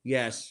 Yes.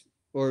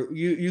 or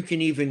you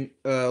can even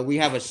we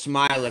have a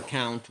Smile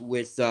account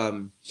with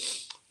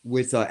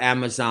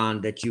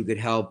Amazon that you could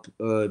help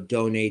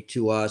donate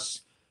to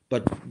us,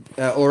 but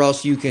or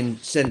else you can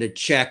send a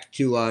check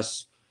to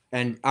us,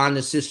 and on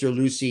the Sister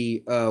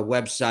Lucy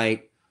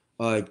website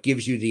it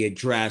gives you the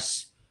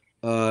address.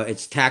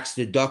 It's tax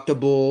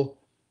deductible,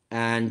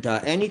 and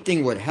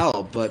anything would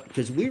help, but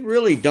because we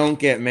really don't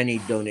get many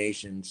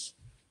donations.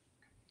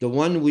 The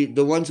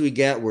ones we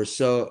get, we're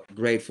so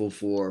grateful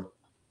for,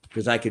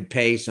 because I could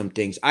pay some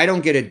things. I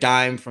don't get a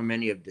dime from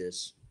any of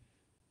this,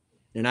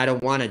 and I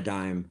don't want a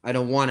dime. I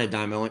don't want a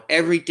dime. I want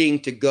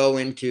everything to go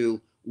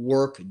into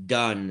work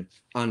done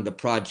on the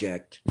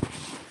project.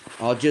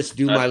 I'll just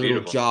do my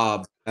little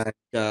job. And,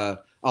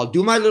 I'll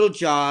do my little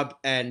job,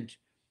 and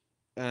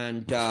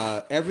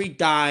every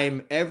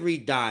dime,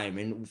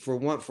 and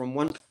from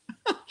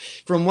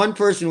one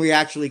person we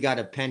actually got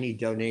a penny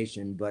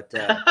donation, but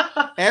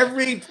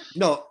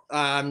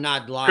I'm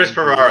not lying. Chris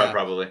Ferrara,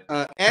 probably.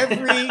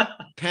 Every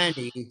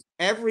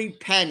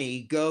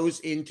penny goes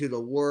into the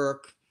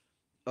work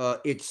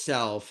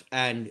itself,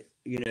 and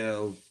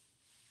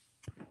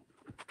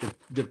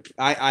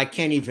I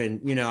can't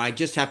even, I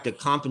just have to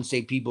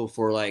compensate people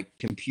for like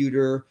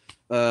computer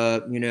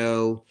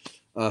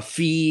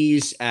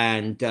fees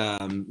and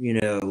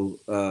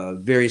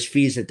various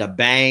fees at the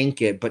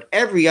bank. But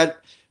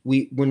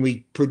when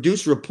we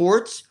produce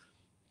reports,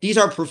 these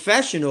are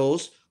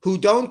professionals who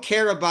don't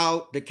care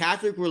about the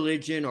Catholic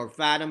religion or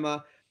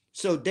Fatima,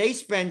 so they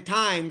spend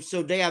time,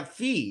 so they have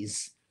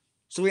fees.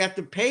 So we have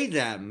to pay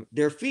them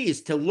their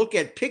fees to look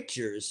at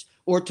pictures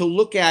or to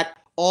look at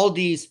all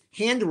these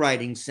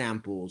handwriting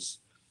samples,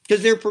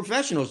 because they're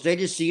professionals. They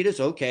just see it as,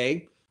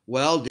 okay,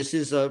 well, this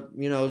is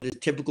the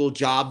typical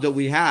job that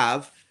we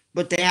have,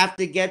 but they have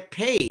to get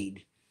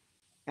paid.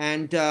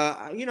 And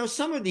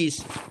some of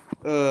these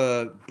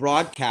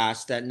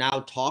broadcasts that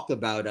now talk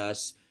about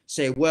us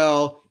say,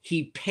 well,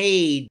 he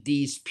paid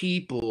these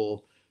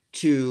people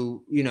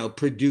to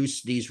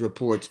produce these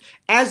reports,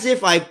 as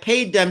if I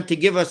paid them to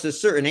give us a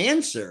certain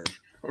answer.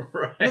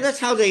 Right. Well, that's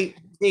how they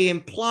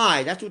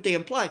imply. That's what they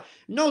imply.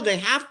 No, they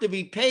have to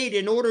be paid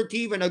in order to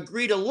even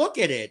agree to look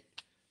at it,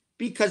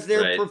 because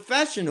they're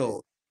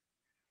professionals.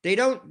 They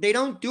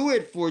don't do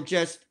it for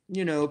just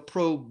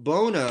pro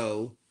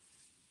bono.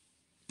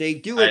 They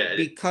do it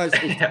because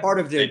it's part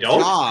of their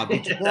job.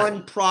 It's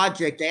one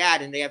project they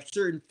add, and they have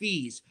certain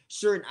fees,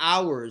 certain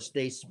hours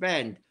they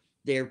spend.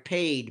 They're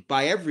paid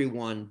by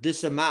everyone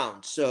this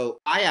amount, so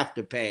I have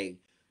to pay.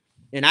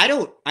 And I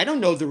don't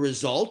know the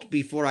result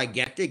before I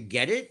get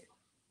it.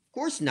 Of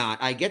course not.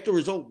 I get the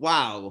result.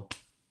 Wow,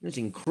 that's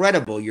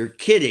incredible. You're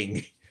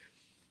kidding.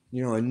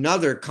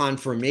 Another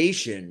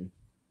confirmation.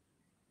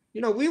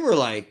 We were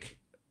like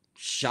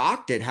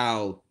shocked at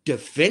how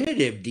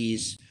definitive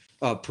these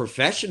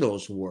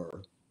professionals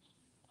were.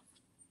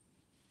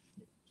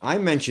 I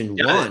mentioned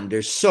one.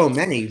 There's so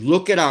many.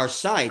 Look at our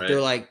site. Right.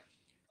 They're like,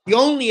 the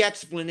only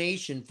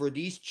explanation for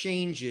these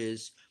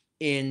changes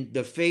in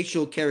the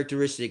facial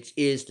characteristics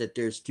is that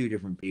there's two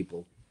different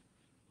people.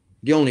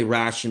 The only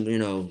rational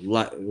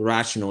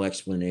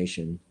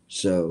explanation.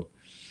 So,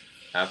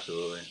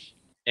 absolutely.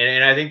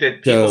 And I think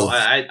that people,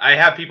 I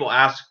have people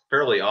ask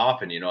fairly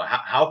often,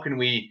 how can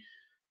we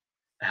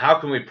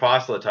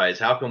proselytize?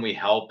 How can we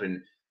help?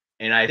 And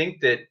I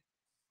think that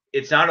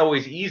it's not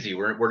always easy.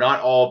 We're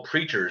not all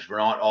preachers. We're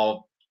not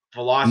all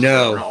philosophers.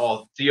 No. We're not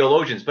all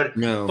theologians. But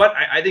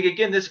I think,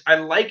 again, I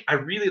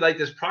really like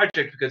this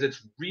project because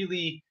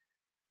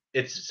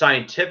it's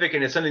scientific,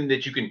 and it's something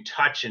that you can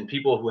touch, and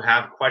people who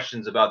have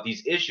questions about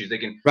these issues, they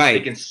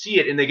can see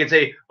it, and they can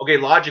say, okay,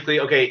 logically,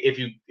 okay, if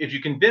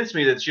you convince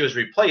me that she was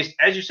replaced,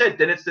 as you said,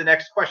 then it's the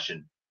next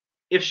question.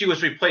 If she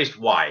was replaced,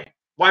 why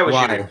was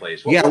she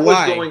replaced? What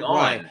was going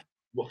on?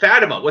 Well,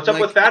 Fatima, what's up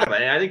with Fatima?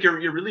 And I think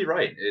you're really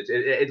right.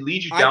 It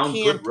leads you down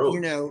good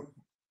road.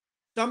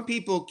 Some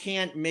people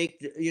can't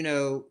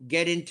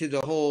get into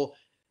the whole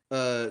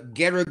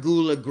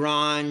Garrigou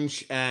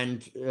Lagrange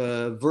and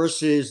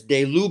versus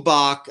de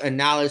Lubac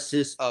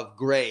analysis of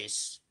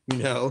grace,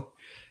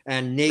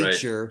 and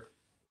nature. Right.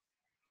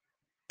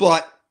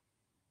 But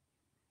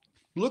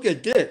look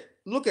at this.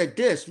 Look at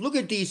this. Look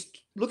at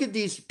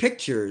these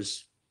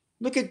pictures.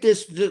 Look at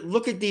this.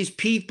 Look at these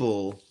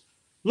people.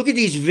 Look at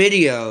these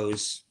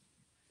videos.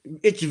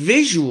 It's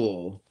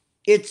visual.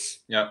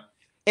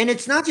 And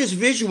it's not just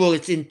visual,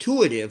 it's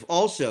intuitive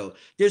also.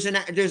 There's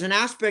an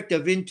aspect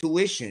of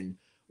intuition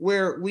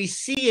where we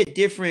see a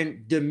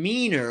different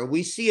demeanor,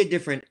 we see a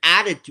different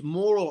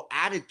moral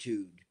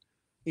attitude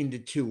in the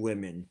two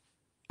women.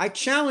 I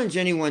challenge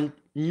anyone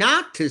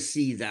not to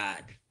see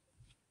that.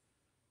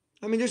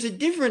 I mean, there's a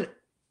different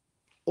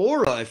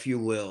aura, if you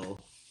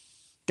will,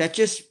 that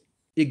just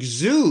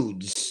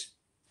exudes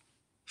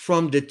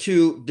from the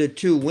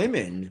two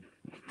women.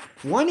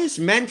 One is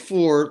meant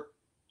for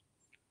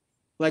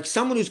like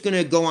someone who's going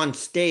to go on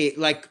stage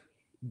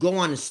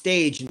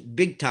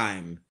big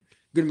time,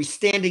 going to be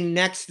standing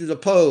next to the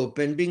Pope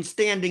and being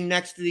standing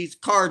next to these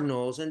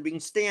cardinals and being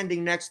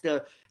standing next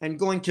to and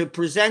going to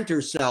present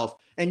herself.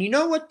 And you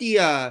know what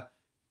the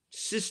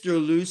Sister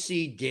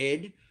Lucy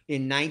did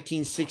in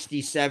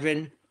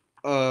 1967,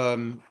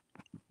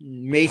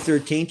 May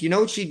 13th? You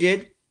know what she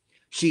did?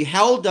 She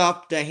held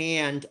up the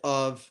hand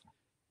of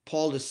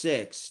Paul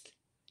VI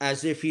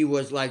as if he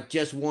was like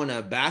just won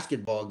a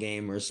basketball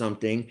game or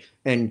something.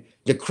 And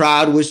the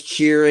crowd was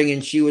cheering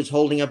and she was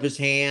holding up his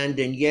hand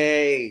and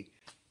yay.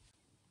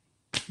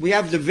 We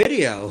have the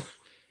video.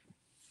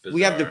 Bizarre.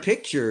 We have the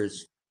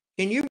pictures.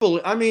 Can you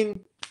believe? I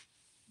mean,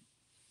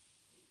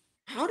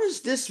 how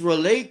does this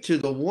relate to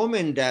the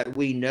woman that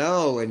we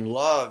know and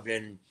love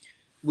and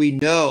we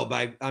know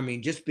by, I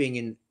mean, just being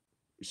in,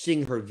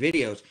 seeing her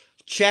videos?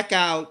 Check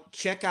out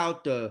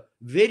the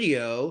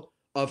video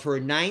of her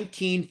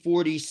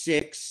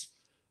 1946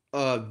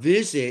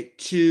 visit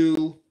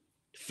to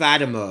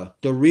Fatima,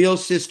 the real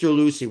Sister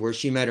Lucy, where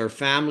she met her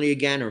family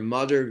again, her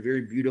mother,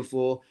 very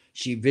beautiful.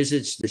 She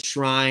visits the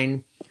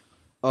shrine.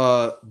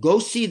 Go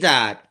see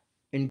that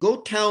and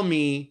go tell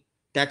me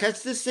that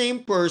that's the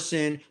same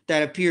person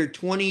that appeared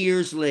 20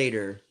 years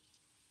later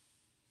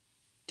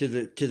to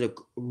the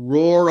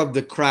roar of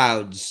the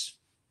crowds.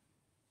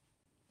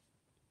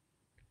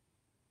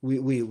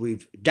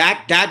 We've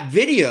that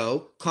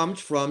video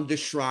comes from the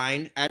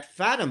shrine at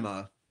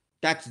Fatima.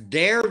 That's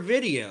their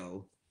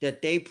video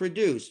that they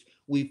produced.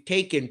 We've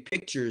taken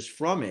pictures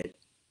from it,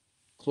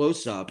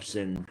 close-ups,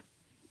 and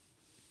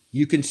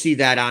you can see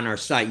that on our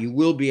site. You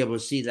will be able to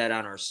see that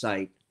on our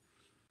site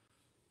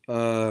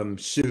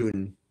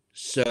soon.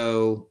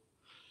 So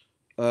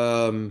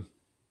there's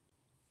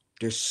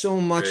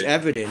so much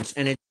evidence,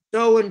 and it's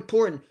so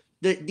important.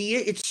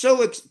 It's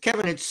so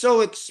Kevin, it's so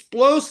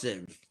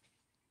explosive.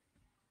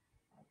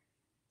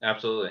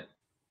 Absolutely.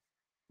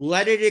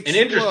 Let it explode.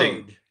 And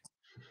interesting.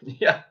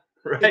 Yeah,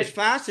 right. It's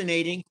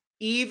fascinating,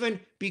 even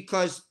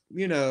because,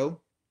 you know,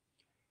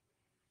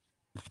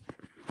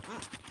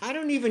 I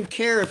don't even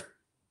care if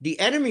the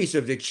enemies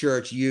of the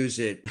church use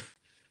it,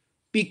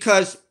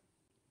 because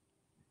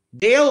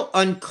they'll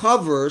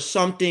uncover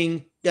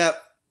something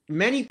that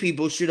many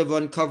people should have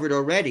uncovered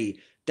already,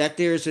 that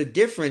there's a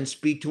difference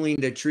between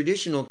the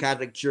traditional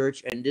Catholic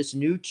Church and this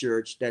new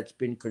church that's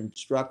been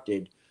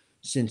constructed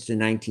since the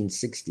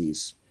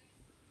 1960s.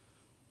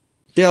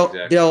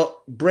 They'll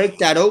break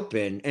that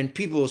open and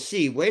people will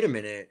see, wait a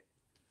minute,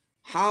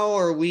 how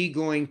are we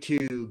going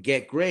to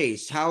get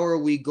grace? How are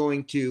we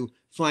going to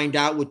find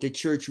out what the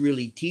church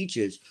really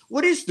teaches?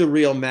 What is the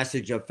real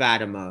message of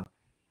Fatima?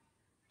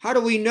 How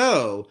do we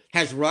know?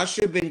 Has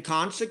Russia been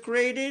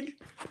consecrated?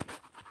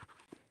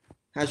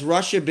 Has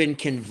Russia been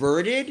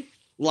converted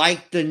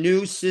like the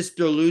new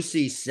Sister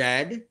Lucy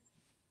said?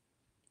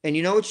 And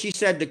you know what she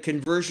said the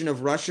conversion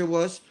of Russia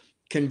was?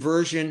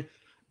 Conversion.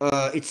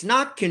 It's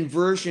not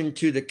conversion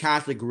to the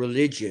Catholic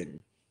religion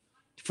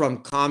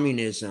from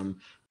communism.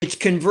 It's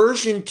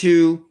conversion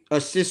to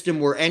a system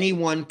where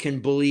anyone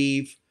can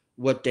believe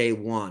what they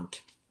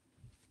want.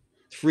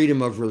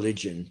 Freedom of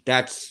religion.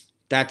 That's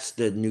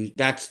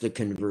the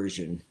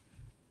conversion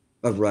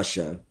of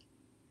Russia.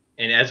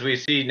 And as we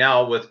see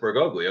now with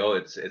Bergoglio,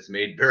 it's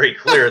made very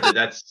clear that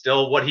that's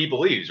still what he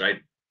believes,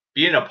 right?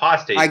 Being an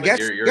apostate, I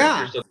guess,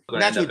 yeah.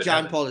 That's what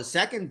John Paul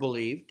II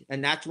believed,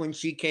 and that's when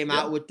she came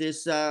out with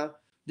this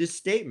this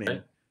statement.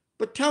 Right.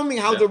 But tell me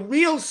how the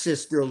real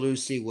Sister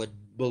Lucy would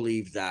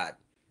believe that.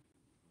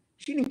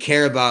 She didn't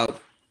care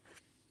about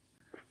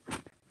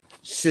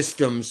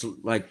systems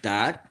like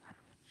that.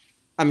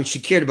 I mean, she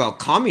cared about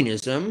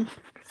communism,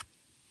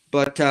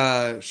 but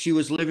she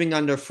was living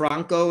under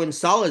Franco and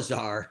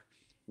Salazar.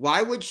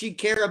 Why would she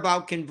care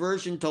about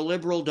conversion to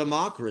liberal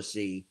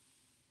democracy?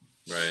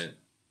 Right.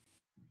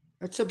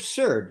 That's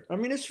absurd. I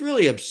mean, it's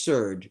really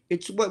absurd.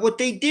 It's what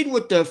they did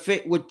with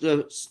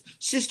the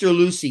Sister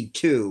Lucy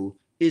 2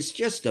 is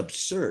just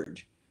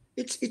absurd.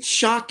 It's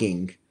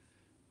shocking.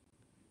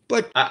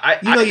 But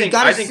you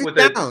got to sit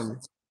down.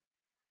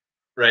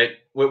 Right.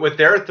 With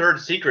their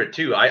third secret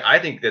too, I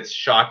think that's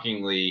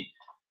shockingly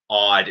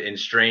odd and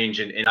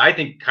strange and I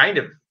think kind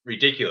of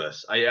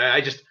ridiculous.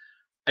 I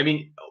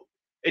mean,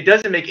 it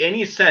doesn't make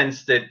any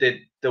sense that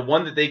the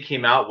one that they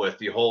came out with,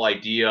 the whole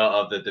idea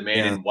of the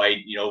man in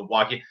white, you know,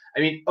 walking. I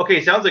mean, okay,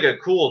 it sounds like a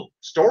cool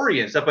story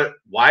and stuff, but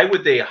why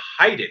would they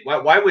hide it?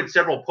 Why would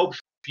several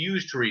popes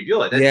refuse to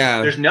reveal it?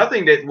 There's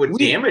nothing that would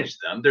damage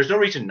them. There's no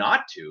reason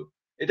not to.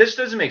 It just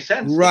doesn't make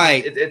sense.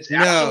 Right. It's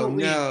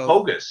absolutely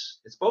bogus.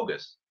 It's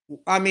bogus.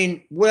 I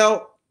mean,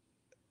 well,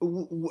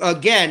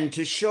 again,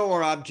 to show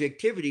our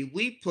objectivity,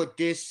 we put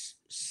this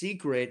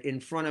secret in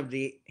front of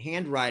the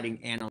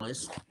handwriting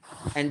analyst,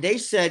 and they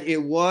said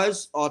it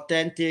was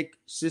authentic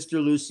Sister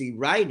Lucy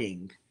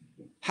writing.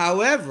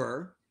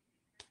 However,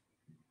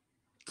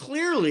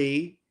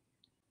 clearly,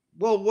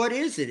 well, what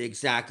is it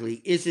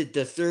exactly? Is it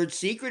the third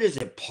secret? Is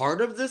it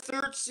part of the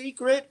third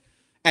secret?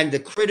 And the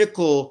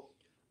critical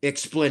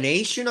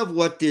explanation of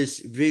what this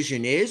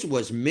vision is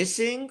was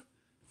missing,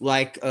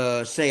 like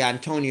say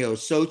Antonio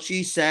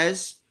Sochi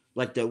says,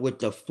 like with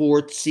the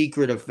fourth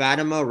secret of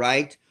Fatima,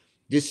 right?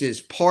 This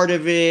is part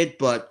of it,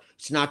 but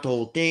it's not the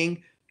whole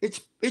thing.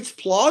 It's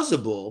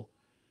plausible,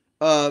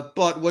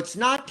 but what's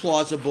not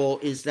plausible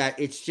is that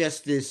it's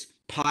just this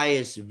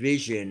pious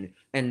vision,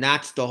 and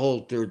that's the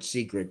whole third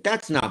secret.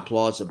 That's not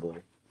plausible.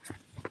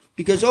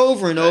 Because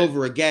over and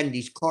over again,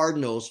 these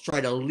cardinals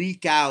try to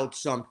leak out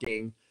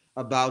something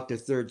about the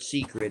third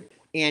secret.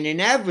 And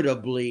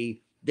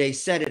inevitably, they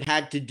said it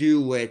had to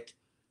do with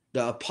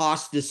the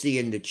apostasy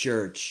in the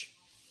church.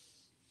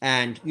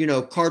 And,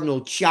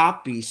 Cardinal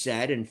Ciappi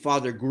said, and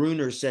Father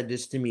Gruner said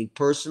this to me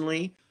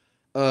personally,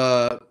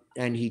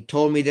 and he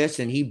told me this,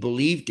 and he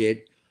believed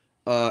it,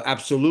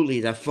 absolutely,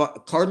 that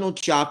Cardinal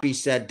Ciappi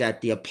said that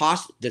the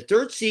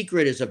third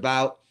secret is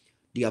about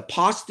the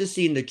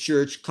apostasy in the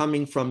church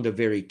coming from the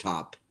very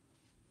top.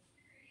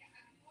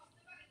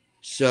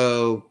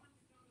 So,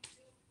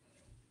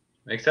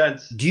 makes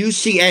sense. Do you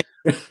see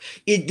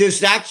does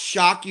that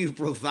shock you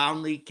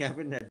profoundly,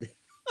 Kevin?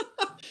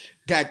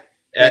 That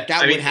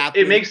would happen?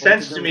 It makes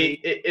sense to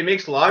me. It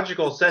makes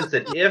logical sense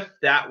that if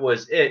that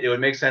was it would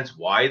make sense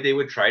why they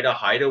would try to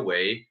hide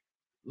away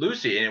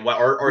Lucy and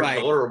or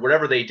kill her or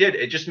whatever they did.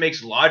 It just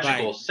makes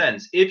logical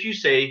sense. If you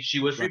say she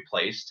was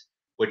replaced,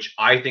 which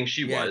I think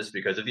she was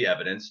because of the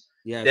evidence,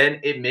 then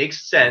it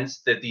makes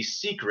sense that the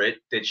secret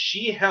that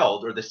she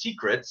held, or the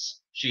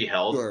secrets she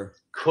held,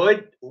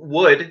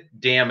 would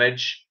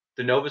damage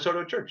the Novus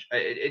Ordo Church.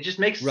 It just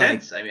makes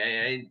sense. I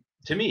mean,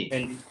 to me,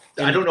 and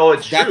I don't know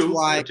it's true,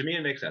 but to me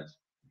it makes sense.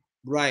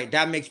 Right,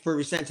 that makes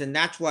perfect sense, and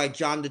that's why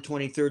John the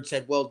 23rd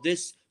said, "Well,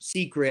 this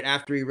secret,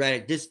 after he read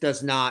it, this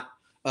does not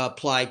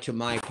apply to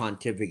my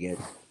pontificate.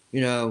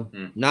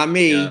 Not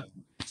me. Yeah.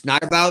 It's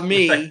not about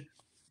me."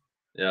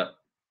 Yeah.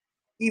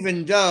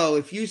 Even though,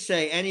 if you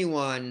say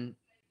anyone,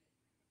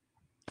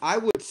 I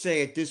would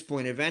say at this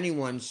point, if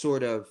anyone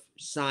sort of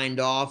signed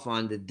off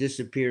on the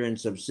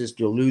disappearance of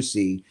Sister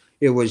Lucy,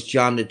 it was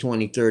John the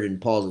 23rd and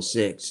Paul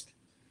VI.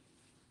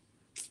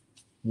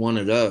 One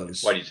of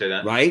those. Why do you say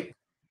that? Right?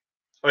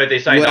 Oh, they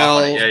signed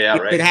off on it. Yeah,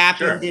 right. If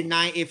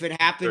it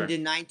happened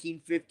in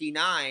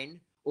 1959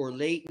 or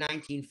late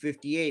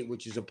 1958,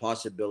 which is a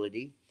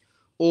possibility,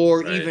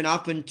 or even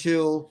up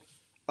until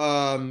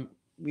early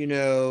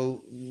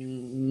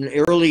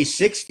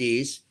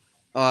 60s,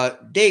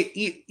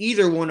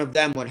 either one of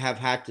them would have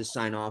had to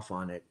sign off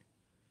on it.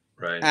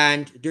 Right.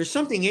 And there's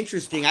something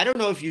interesting. I don't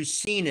know if you've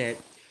seen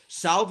it.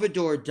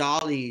 Salvador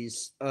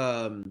Dali's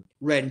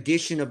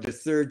rendition of the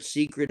third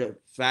secret of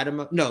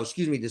Fatima. No,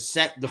 excuse me.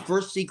 The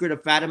first secret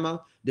of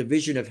Fatima, the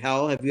vision of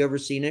hell. Have you ever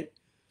seen it?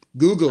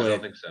 Google it. I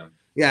don't think so.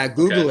 Yeah,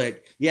 Google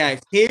it. Yeah,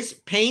 it's his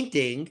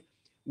painting,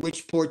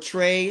 which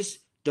portrays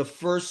the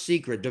first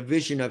secret, the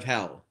vision of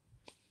hell.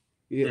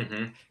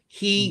 Mm-hmm.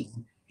 He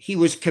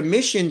was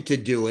commissioned to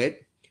do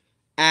it,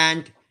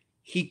 and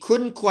he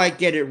couldn't quite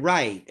get it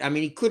right. I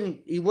mean,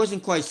 he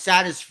wasn't quite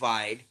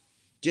satisfied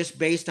just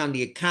based on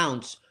the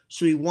accounts.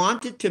 So he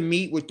wanted to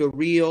meet with the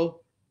real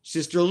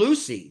Sister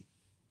Lucy.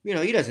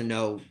 He doesn't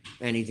know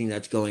anything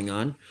that's going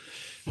on.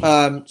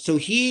 So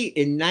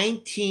in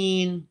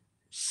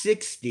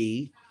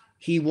 1960,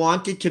 he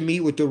wanted to meet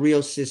with the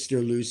real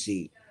Sister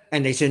Lucy.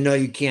 And they said, no,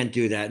 you can't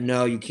do that.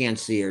 No, you can't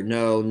see her.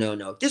 No, no,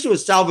 no. This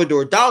was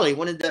Salvador Dali,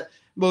 one of the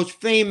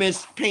most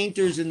famous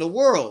painters in the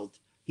world.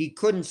 He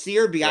couldn't see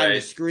her behind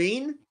the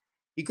screen.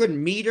 He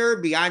couldn't meet her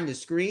behind the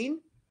screen.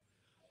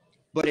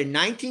 But in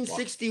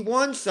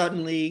 1961,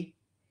 suddenly,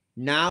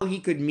 now he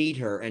could meet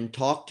her and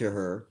talk to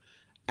her.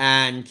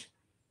 And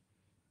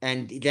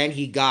then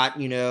he got,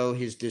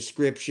 his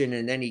description,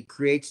 and then he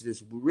creates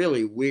this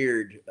really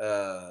weird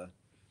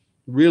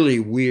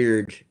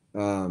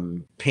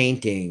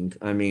painting.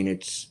 I mean,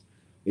 it's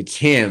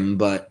him,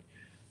 but,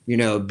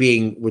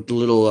 being with the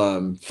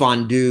little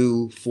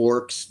fondue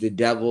forks, the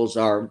devils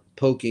are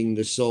poking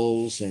the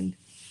souls, and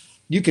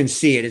you can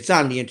see it. It's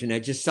on the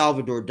internet. Just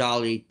Salvador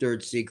Dali,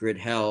 Third Secret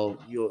Hell.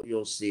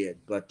 You'll see it.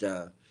 But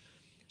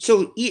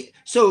so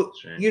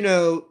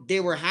they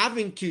were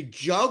having to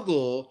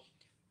juggle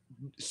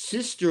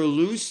Sister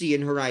Lucy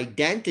and her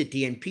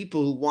identity and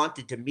people who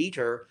wanted to meet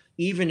her,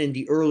 even in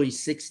the early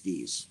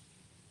 60s.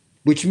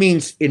 Which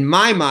means, in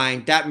my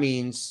mind, that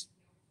means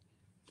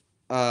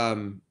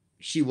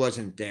she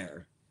wasn't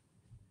there.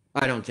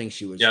 I don't think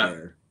she was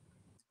there.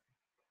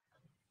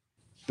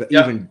 But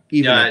even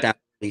at that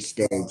early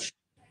stage.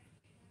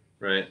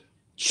 Right.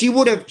 She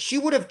would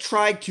have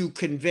tried to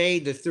convey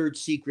the third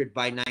secret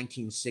by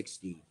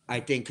 1960, I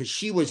think, because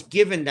she was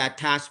given that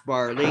task by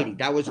Our Lady.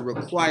 That was a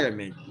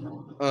requirement.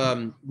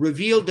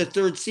 Revealed the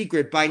third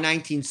secret by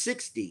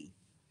 1960.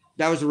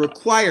 That was a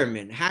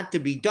requirement. Had to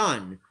be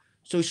done.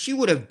 So she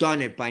would have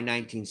done it by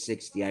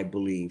 1960, I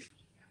believe.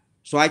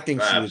 So I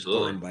think she was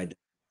gone by then.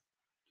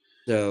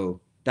 So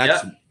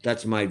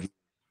that's my view.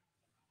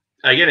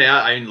 Again,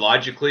 I mean,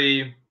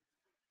 logically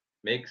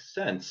makes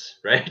sense,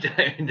 right?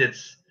 I mean,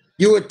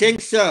 you would think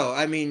so.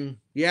 I mean,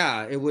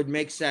 yeah, it would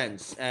make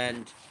sense.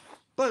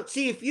 But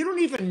see, if you don't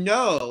even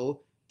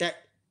know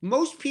that,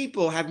 most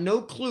people have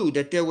no clue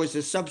that there was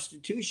a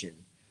substitution.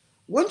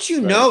 Once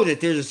you know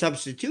that there's a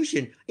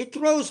substitution, it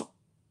throws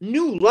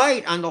new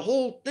light on the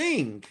whole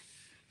thing.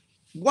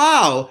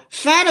 Wow,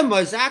 Fatima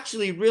is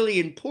actually really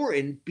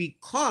important,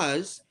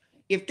 because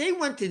if they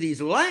went to these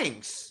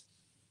lengths,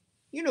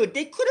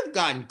 they could have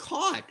gotten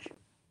caught.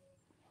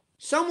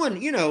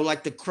 someone, you know,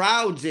 like the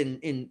crowds in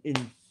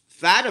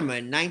Fatima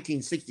in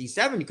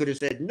 1967 could have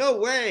said, no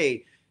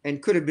way,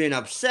 and could have been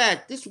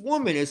upset. This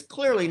woman is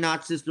clearly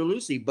not Sister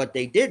Lucy, but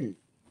they didn't.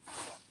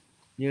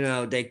 You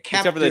know, they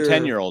kept except for the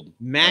 10-year-old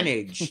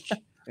managed,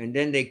 right? And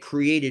then they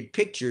created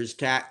pictures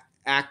to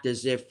act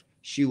as if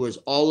she was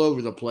all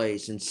over the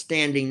place and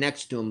standing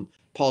next to him,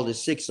 Paul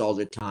VI, all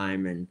the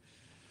time. And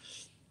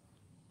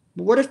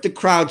what if the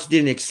crowds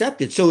didn't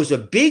accept it? So it was a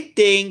big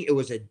thing. It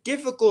was a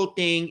difficult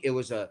thing. It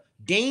was a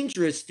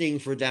dangerous thing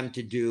for them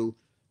to do,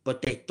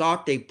 but they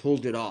thought they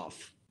pulled it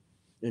off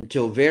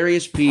until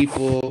various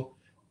people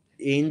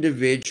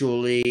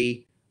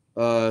individually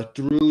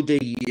through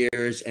the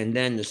years, and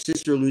then the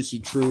Sister Lucy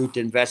Truth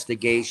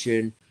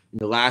investigation in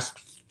the last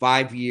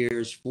 5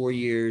 years, 4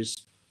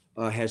 years,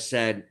 has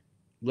said,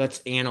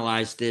 let's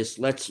analyze this.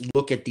 Let's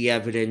look at the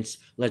evidence.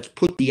 Let's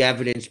put the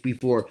evidence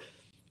before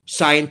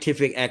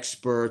scientific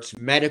experts,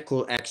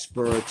 medical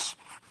experts.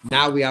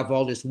 Now we have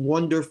all this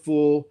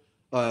wonderful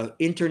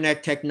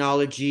internet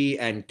technology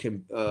and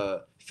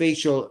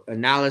facial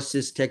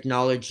analysis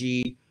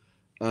technology.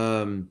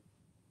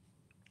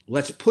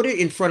 Let's put it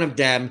in front of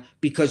them,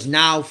 because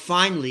now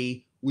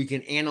finally we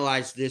can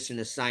analyze this in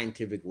a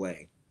scientific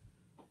way.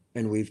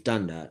 And we've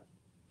done that.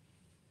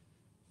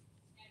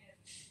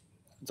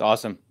 It's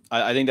awesome.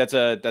 I think that's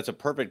a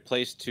perfect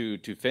place to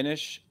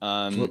finish.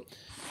 I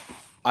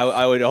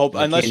would hope,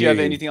 unless you have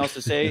anything else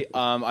to say,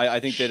 I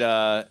think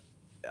that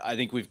I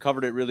think we've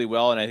covered it really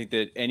well, and I think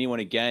that anyone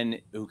again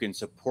who can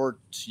support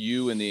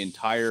you in the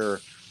entire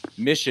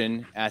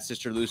mission at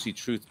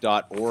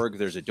sisterlucytruth.org,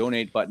 there's a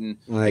donate button.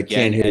 I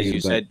can't hear you.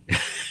 You said,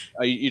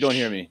 you don't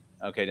hear me.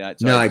 Okay, sorry,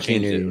 no, I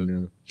can't hear you.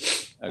 No,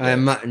 okay.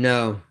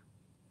 No.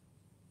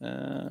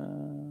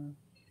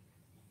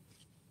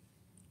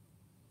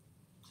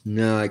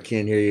 No, I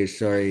can't hear you.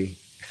 Sorry.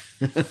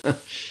 Am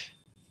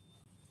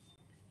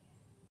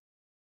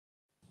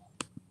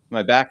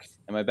I back?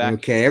 Am I back?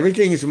 Okay,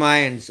 everything's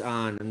mine's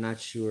on. I'm not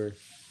sure.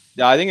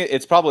 Yeah, I think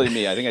it's probably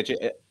me. I think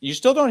you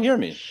still don't hear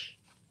me.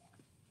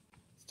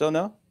 Still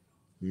no?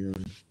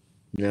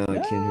 No, I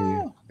can't hear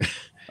you.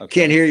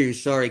 Okay. Can't hear you.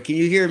 Sorry. Can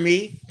you hear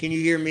me? Can you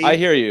hear me? I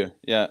hear you.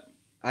 Yeah.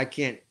 I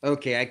can't.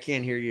 Okay, I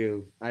can't hear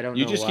you. I don't know.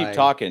 You just keep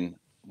talking.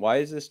 Why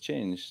is this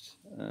changed?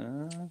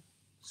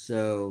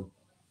 So.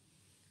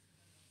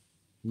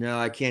 No,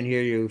 I can't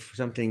hear you.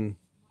 Something.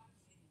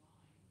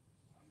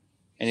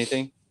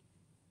 Anything?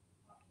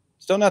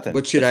 Still nothing.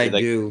 What should I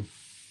do?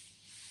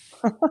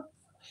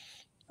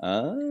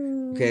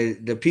 Okay,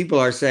 the people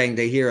are saying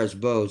they hear us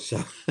both,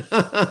 so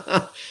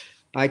I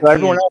can't.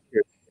 Everyone else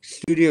here.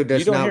 Studio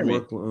does not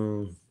work.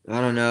 I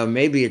don't know.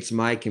 Maybe it's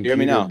my computer, hear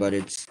me now? But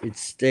it's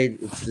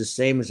the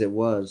same as it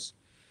was.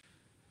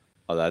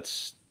 Oh,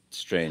 that's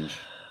strange.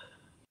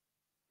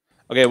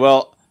 Okay,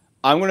 well,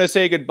 I'm going to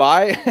say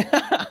goodbye.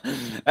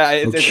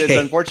 It's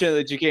unfortunate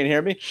that you can't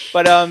hear me,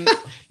 but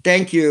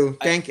thank you,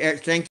 thank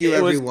you,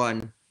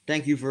 everyone.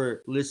 Thank you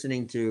for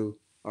listening to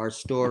our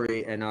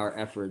story and our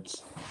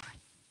efforts.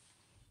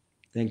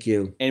 Thank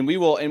you. And we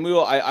will.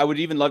 I would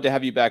even love to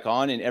have you back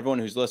on. And everyone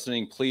who's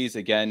listening, please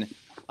again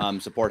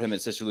support him at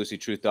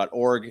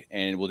sisterlucytruth.org,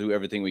 and we'll do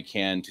everything we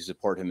can to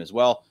support him as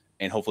well.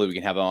 And hopefully we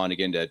can have him on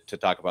again to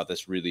talk about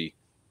this really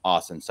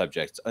awesome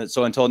subject.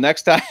 So until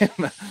next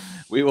time,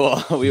 we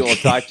will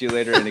talk to you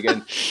later. And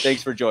again,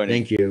 thanks for joining.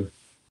 Thank you.